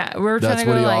 Yeah, we were trying That's to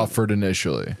go what he like, offered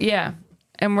initially. yeah.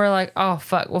 And we're like, oh,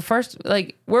 fuck. Well, first,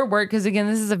 like, we're work because, again,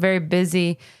 this is a very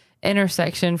busy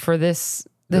intersection for this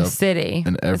Yep. city.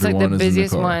 And it's like everyone the is in the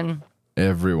busiest car. one.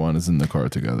 Everyone is in the car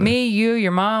together. Me, you,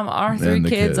 your mom, our three And the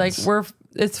kids, like, kids.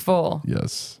 it's full.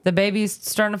 Yes. The baby's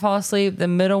starting to fall asleep. The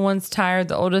middle one's tired.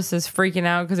 The oldest is freaking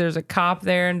out because there's a cop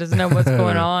there and doesn't know what's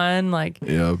going on. Like,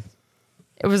 Yep.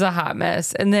 it was a hot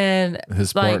mess. And then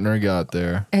His like, partner got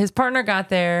there his partner got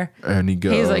there. and he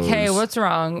goes. He's like, hey, what's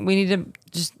wrong? We need to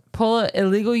just pull an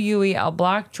illegal UE. I'll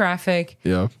block traffic.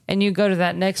 Yep. And you go to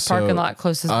that next So, parking lot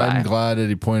closest I'm by. glad that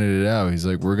he pointed it out. He's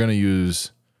like, we're going to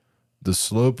use the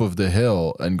slope of the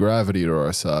hill and gravity to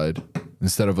our side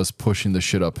instead of us pushing the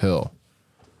shit uphill.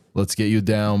 Let's get you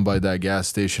down by that gas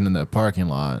station in that parking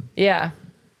lot. Yeah.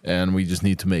 And we just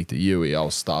need to make the UE.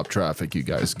 I'll stop traffic. You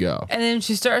guys go. And then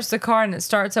she starts the car and it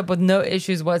starts up with no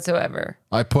issues whatsoever.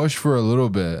 I pushed for a little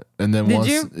bit. And then Did once,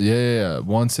 you? Yeah.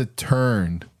 Once it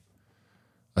turned,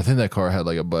 I think that car had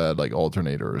like a bad like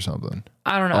alternator or something.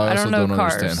 I don't know. I I also don't know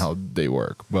cars. understand how they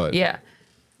work, but Yeah.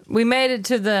 We made it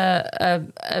to the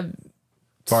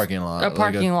parking lot, A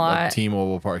parking lot. a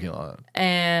T-Mobile parking lot.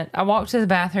 and I walked to the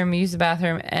bathroom, used the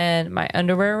bathroom, and my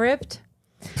underwear ripped.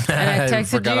 And I texted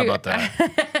forgot you. about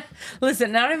that.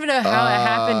 Listen, I don't even know how it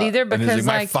happened either And he's because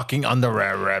my like fucking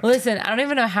underwear ripped. listen, I don't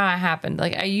even know how it happened.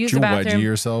 Like I used Did the you wedgie bathroom.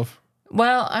 yourself?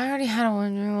 Well, I already had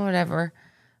one, whatever.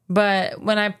 But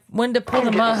when I went to pull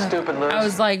them up, I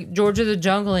was like Georgia the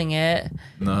Jungling it.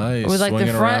 Nice. It was like the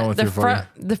Swinging around with your front,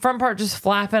 the front part just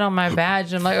flapping on my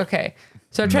badge. And I'm like, okay.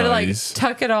 So I try to like Nice.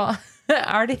 tuck it all.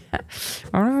 I already,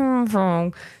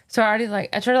 so I already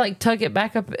like, I try to like tuck it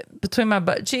back up between my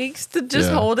butt cheeks to just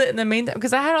Yeah. hold it in the meantime.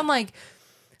 Cause I had on like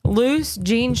loose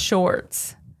jean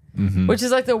shorts, Mm-hmm. which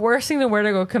is like the worst thing to wear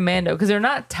to go commando. Cause they're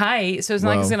not tight. So it's not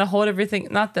like it's Well. going to hold everything.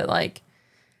 Not that like,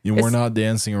 You were It's- not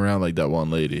dancing around like that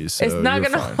one lady. So it's not you're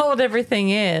going to fine. hold everything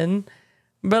in,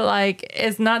 but like,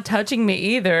 it's not touching me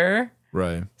either.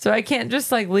 Right. So I can't just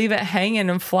like leave it hanging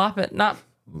and flop it. Not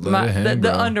Let it hang,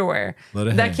 the bro. underwear. Let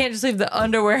it I hang. can't just leave the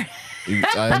underwear.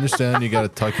 I understand you got to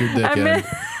tuck your dick I in. mean,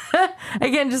 I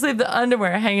can't just leave the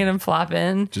underwear hanging and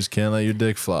flopping. Just can't let your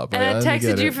dick flop. And I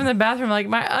texted you from the bathroom like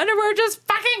my underwear just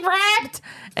fucking ripped,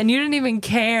 and you didn't even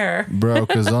care. Bro,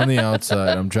 because on the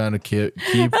outside, I'm trying to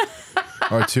keep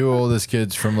our two oldest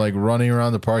kids from like running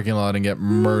around the parking lot and get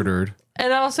murdered.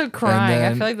 And also crying.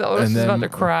 then- I feel like the oldest and is about then-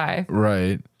 to cry.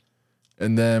 Right.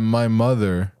 And then my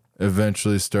mother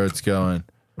eventually starts going,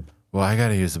 well, I got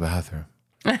to use the bathroom.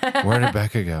 Where did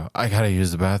Becca go? I got to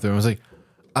use the bathroom. I was like,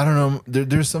 I don't know.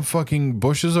 There's some fucking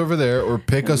bushes over there, or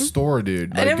pick a store,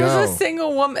 dude. And Like, it was go. a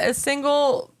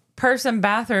single person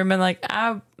bathroom, and like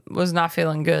I was not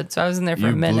feeling good, so I was in there for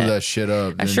a minute. You blew that shit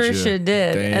up. I didn't sure you? shit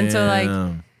did. And so like,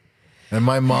 Damn. And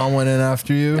my mom went in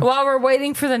after you. while we're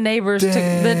waiting for the neighbors,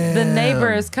 the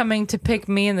neighbor is coming to pick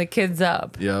me and the kids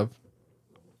up. Yep.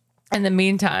 In the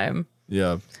meantime,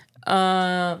 Yep.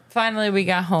 finally we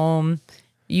got home.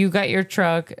 You got your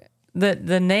truck.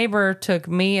 The neighbor took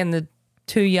me and the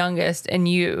two youngest and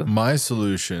you. My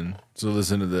solution. So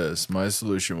listen to this. My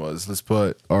solution was let's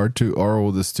put our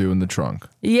oldest two in the trunk,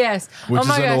 Yes. which oh is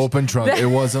my an gosh. open trunk. It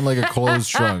wasn't like a closed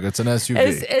trunk. It's an SUV.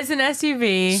 It's an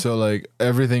SUV. So like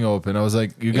everything open. I was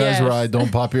like, you guys Yes. ride.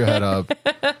 Don't pop your head up.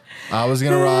 I was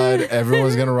gonna ride. Everyone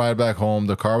was gonna ride back home.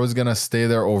 The car was gonna stay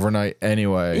there overnight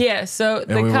anyway. Yeah, so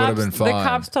we would've been the fine.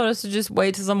 cops told us to just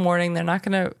wait till the morning. They're not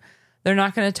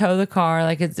gonna tow the car.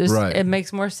 Like it's just Right. it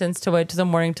makes more sense to wait till the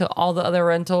morning till all the other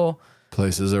rental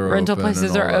Places are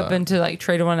places and are all that. open to like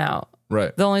trade one out.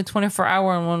 Right. The only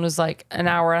 24-hour one was like an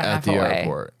hour and a At half the away.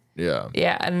 airport. Yeah.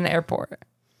 Yeah, at an airport.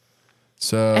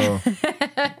 So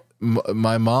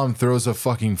my mom throws a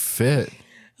fucking fit.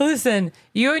 Listen,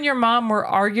 you and your mom were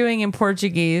arguing in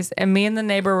Portuguese, and me and the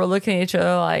neighbor were looking at each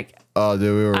other like, Oh,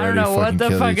 dude, we were I don't ready to know what fucking the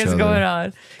kill fuck each is other. going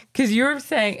on. Because you were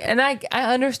saying, and I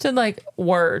understood like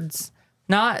words,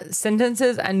 not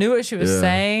sentences. I knew what she was Yeah.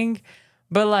 saying,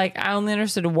 but like I only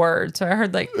understood words. So I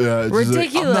heard like Yeah, it's just like,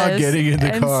 ridiculous I'm not getting in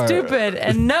the and car. stupid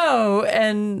and no,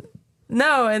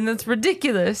 and that's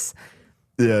ridiculous.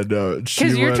 Yeah, no.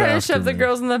 Because you're trying to shove the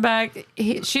girls in the back.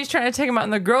 She's trying to take them out,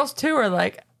 and the girls too are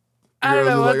like, I don't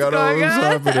know what's going on.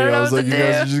 I was like, you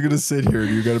guys are do. just gonna sit here.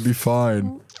 You gotta be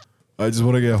fine. I just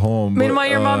want to get home. Meanwhile, but,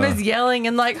 your mom is yelling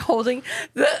and like holding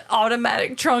the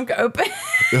automatic trunk open.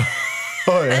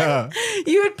 Oh yeah.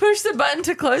 You would push the button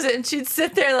to close it, and she'd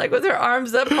sit there like with her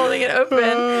arms up, holding it open,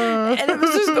 and it was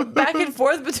just go back and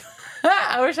forth between.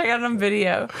 I wish I got it on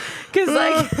video, because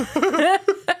like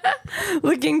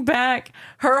looking back,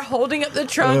 her holding up the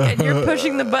trunk and you're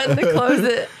pushing the button to close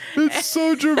it, It's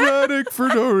so dramatic for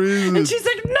no reason. and she's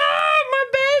like, "No, my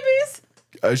babies."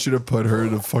 I should have put her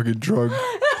in the fucking trunk.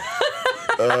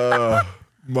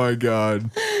 My God.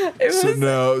 It was,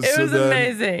 it was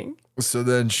amazing. So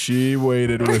then she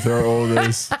waited with her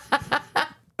oldest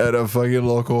at a fucking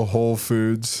local Whole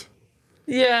Foods.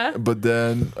 Yeah. But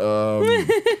then,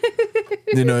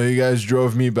 you guys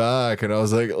drove me back, and I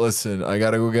was like, "Listen, I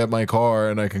gotta go get my car,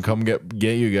 and I can come get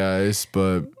you guys.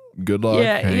 But good luck.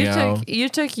 Yeah, hang out." you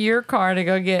took your car to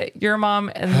go get your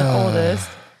mom and the oldest.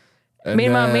 And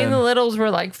Meanwhile, me then and the littles were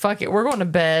like, "Fuck it, we're going to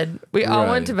bed." We all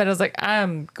went Right. to bed. I was like,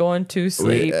 "I'm going to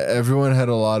sleep." everyone had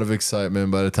a lot of excitement.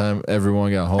 By the time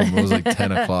everyone got home, it was like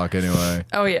 10 o'clock anyway.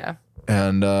 Oh yeah.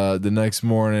 And the next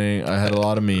morning, I had a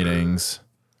lot of meetings.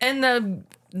 And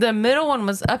the middle one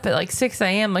was up at like 6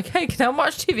 a.m. Like, "Hey, can I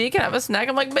watch TV? Can I have a snack?"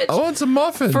 I'm like, "Bitch, I want some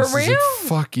muffins. For It's like, real?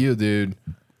 fuck you, dude.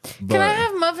 But, can I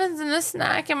have muffins and a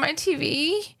snack and my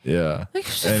TV?" yeah. Like,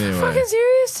 Anyway. fucking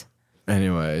serious?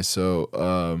 Anyway,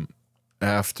 so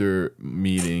after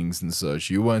meetings and such,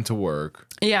 you went to work.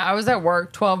 Yeah, I was at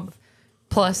work 12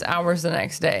 plus hours the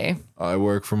next day. I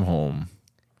work from home.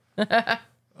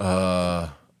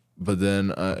 But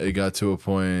then it got to a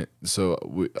point.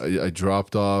 So I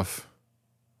dropped off.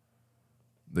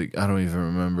 Like, I don't even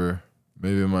remember.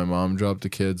 Maybe my mom dropped the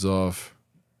kids off.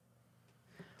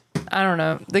 I don't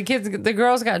know. The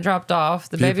girls got dropped off.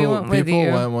 The baby went with people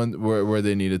you. went where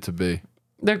they needed to be.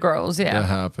 The girls, yeah. That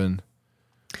happened.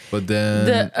 But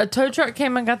then A tow truck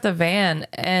came and got the van,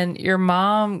 and your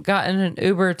mom got in an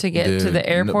Uber to get to Dude, the no,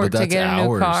 airport but to that's get a new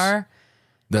hours. car.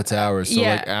 that's hours. So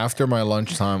Yeah. like after my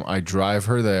lunchtime, I drive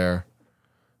her there,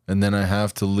 and then I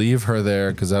have to leave her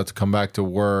there because I have to come back to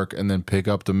work and then pick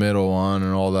up the middle one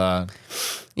and all that.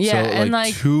 Yeah, so and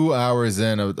like 2 hours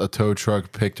in, a tow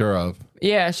truck picked her up.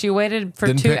 yeah, she waited for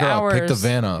Didn't 2 pick her hours. up, picked the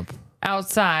van up.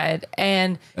 Outside,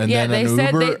 and And yeah, then they an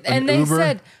said Uber- they, and an they Uber?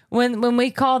 said when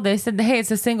we called, they said, "Hey, it's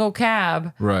a single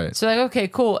cab." Right. So like, okay,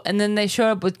 cool. And then they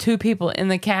showed up with 2 people in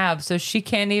the cab, so she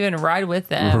can't even ride with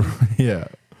them. Yeah.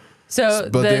 So,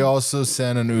 But they also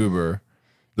sent an Uber.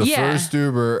 The Yeah. first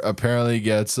Uber apparently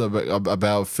gets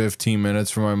about 15 minutes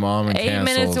from my mom and 8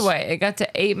 cancels. minutes away. It got to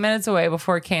 8 minutes away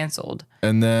before it canceled.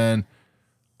 And then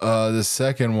the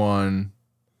second one,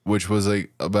 which was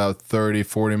like about 30,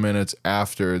 40 minutes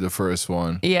after the first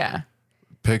one, Yeah.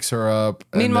 picks her up.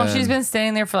 and Meanwhile, then- she's been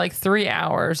standing there for like 3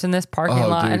 hours in this parking Oh,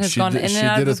 lot dude, and has she gone did- in she and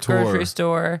out did of a this grocery tour.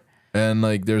 store. And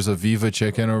like there's a Viva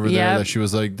chicken over there Yep. that she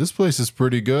was like, this place is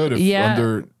pretty good if Yeah.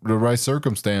 under the right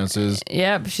circumstances.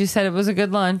 Yep. She said it was a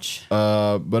good lunch.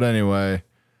 But anyway,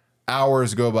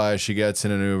 hours go by, she gets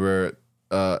in an Uber,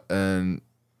 and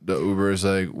the Uber is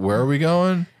like, where are we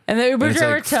going? And the Uber And it's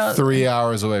driver like tells 3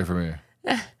 hours away from here.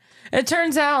 it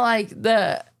turns out like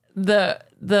the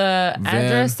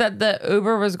address that the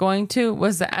Uber was going to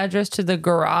was the address to the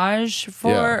garage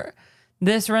for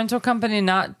this rental company,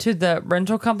 not to the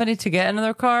rental company to get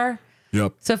another car.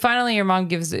 Yep. So finally, your mom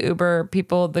gives the Uber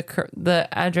people the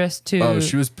address to. Oh,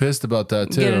 she was pissed about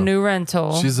that too. Get a new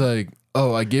rental. She's like,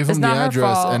 oh, I gave him the not her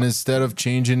address, fault. and instead of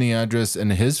changing the address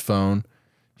in his phone,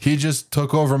 he just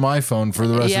took over my phone for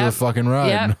the rest of the fucking ride.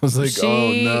 Yep. And I was like,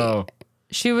 oh no.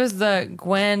 She was the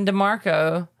Gwen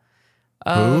DeMarco.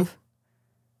 Who?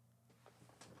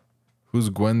 Who's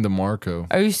Gwen DeMarco?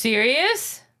 Are you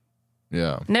serious?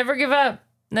 Yeah. Never give up.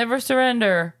 Never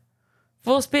surrender.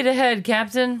 Full speed ahead,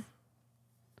 Captain.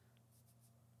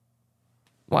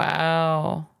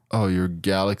 Wow. Oh, your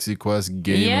Galaxy Quest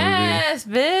game movie? Yes,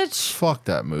 bitch. Fuck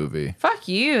that movie. Fuck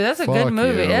you. That's a Fuck good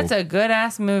movie. you. That's a good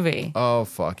ass movie. Oh,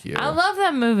 fuck you. I love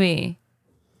that movie.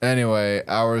 Anyway,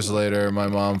 hours later, my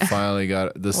mom finally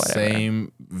got the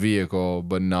same vehicle,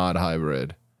 but not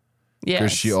hybrid. Yes.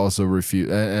 Because she also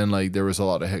refused. And like, there was a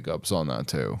lot of hiccups on that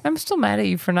too. I'm still mad at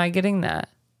you for not getting that.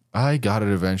 I got it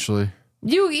eventually.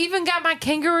 You even got my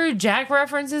Kangaroo Jack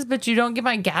references, but you don't get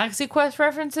my Galaxy Quest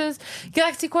references?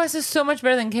 Galaxy Quest is so much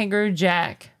better than Kangaroo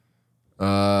Jack.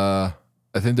 I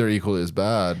think they're equally as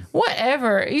bad.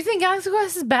 Whatever. You think Galaxy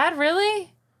Quest is bad,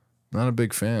 really? Not a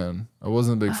big fan. I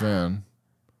wasn't a big fan.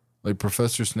 Like,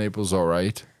 Professor Snape was all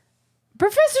right.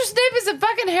 Professor Snape is a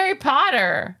fucking Harry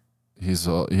Potter.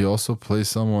 He also plays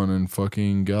someone in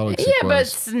fucking Galaxy Yeah, but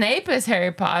Quest. Snape is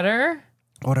Harry Potter.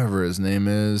 Whatever his name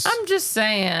is. I'm just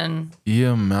saying.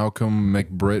 Ian Malcolm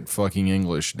McBrit fucking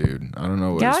English, dude. I don't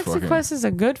know what Galaxy his fucking... Quest is a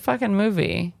good fucking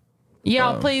movie.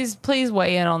 Y'all, please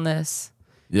weigh in on this.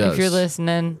 Yes. If you're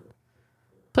listening.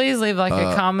 Please leave like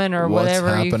a comment or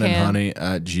whatever you can. What's happening, honey,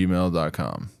 at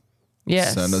gmail.com.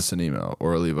 Yes. Send us an email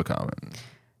or leave a comment.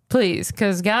 Please,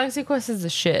 because Galaxy Quest is the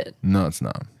shit. No, it's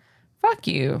not. Fuck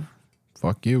you.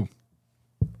 Fuck you.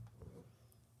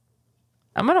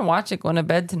 I'm going to watch it going to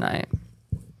bed tonight.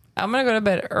 I'm going to go to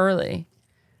bed early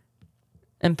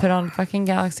and put on fucking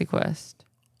Galaxy Quest.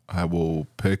 I will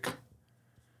pick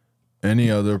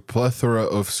any other plethora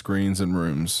of screens and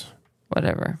rooms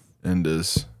Whatever. in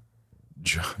this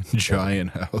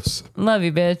giant house. Love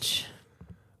you, bitch.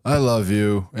 I love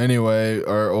you. Anyway,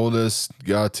 our oldest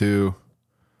got to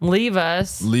Leave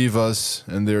us.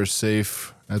 and they're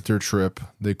safe at their trip.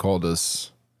 They called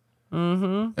us.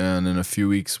 Mm-hmm. And in a few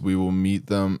weeks, we will meet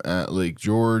them at Lake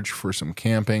George for some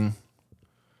camping.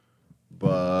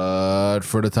 But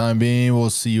for the time being, we'll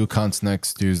see you cunts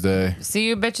next Tuesday. See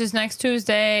you bitches next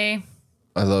Tuesday.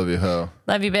 I love you, ho.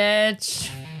 Love you, bitch.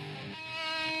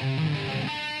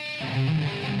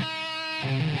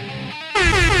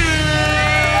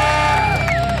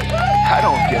 I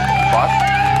don't give a fuck.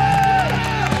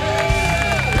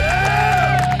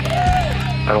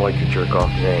 I don't like your jerk off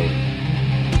name.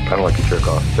 I don't like your jerk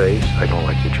off face. I don't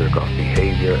like your jerk off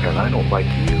behavior. And I don't like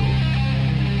you.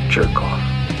 Jerk off.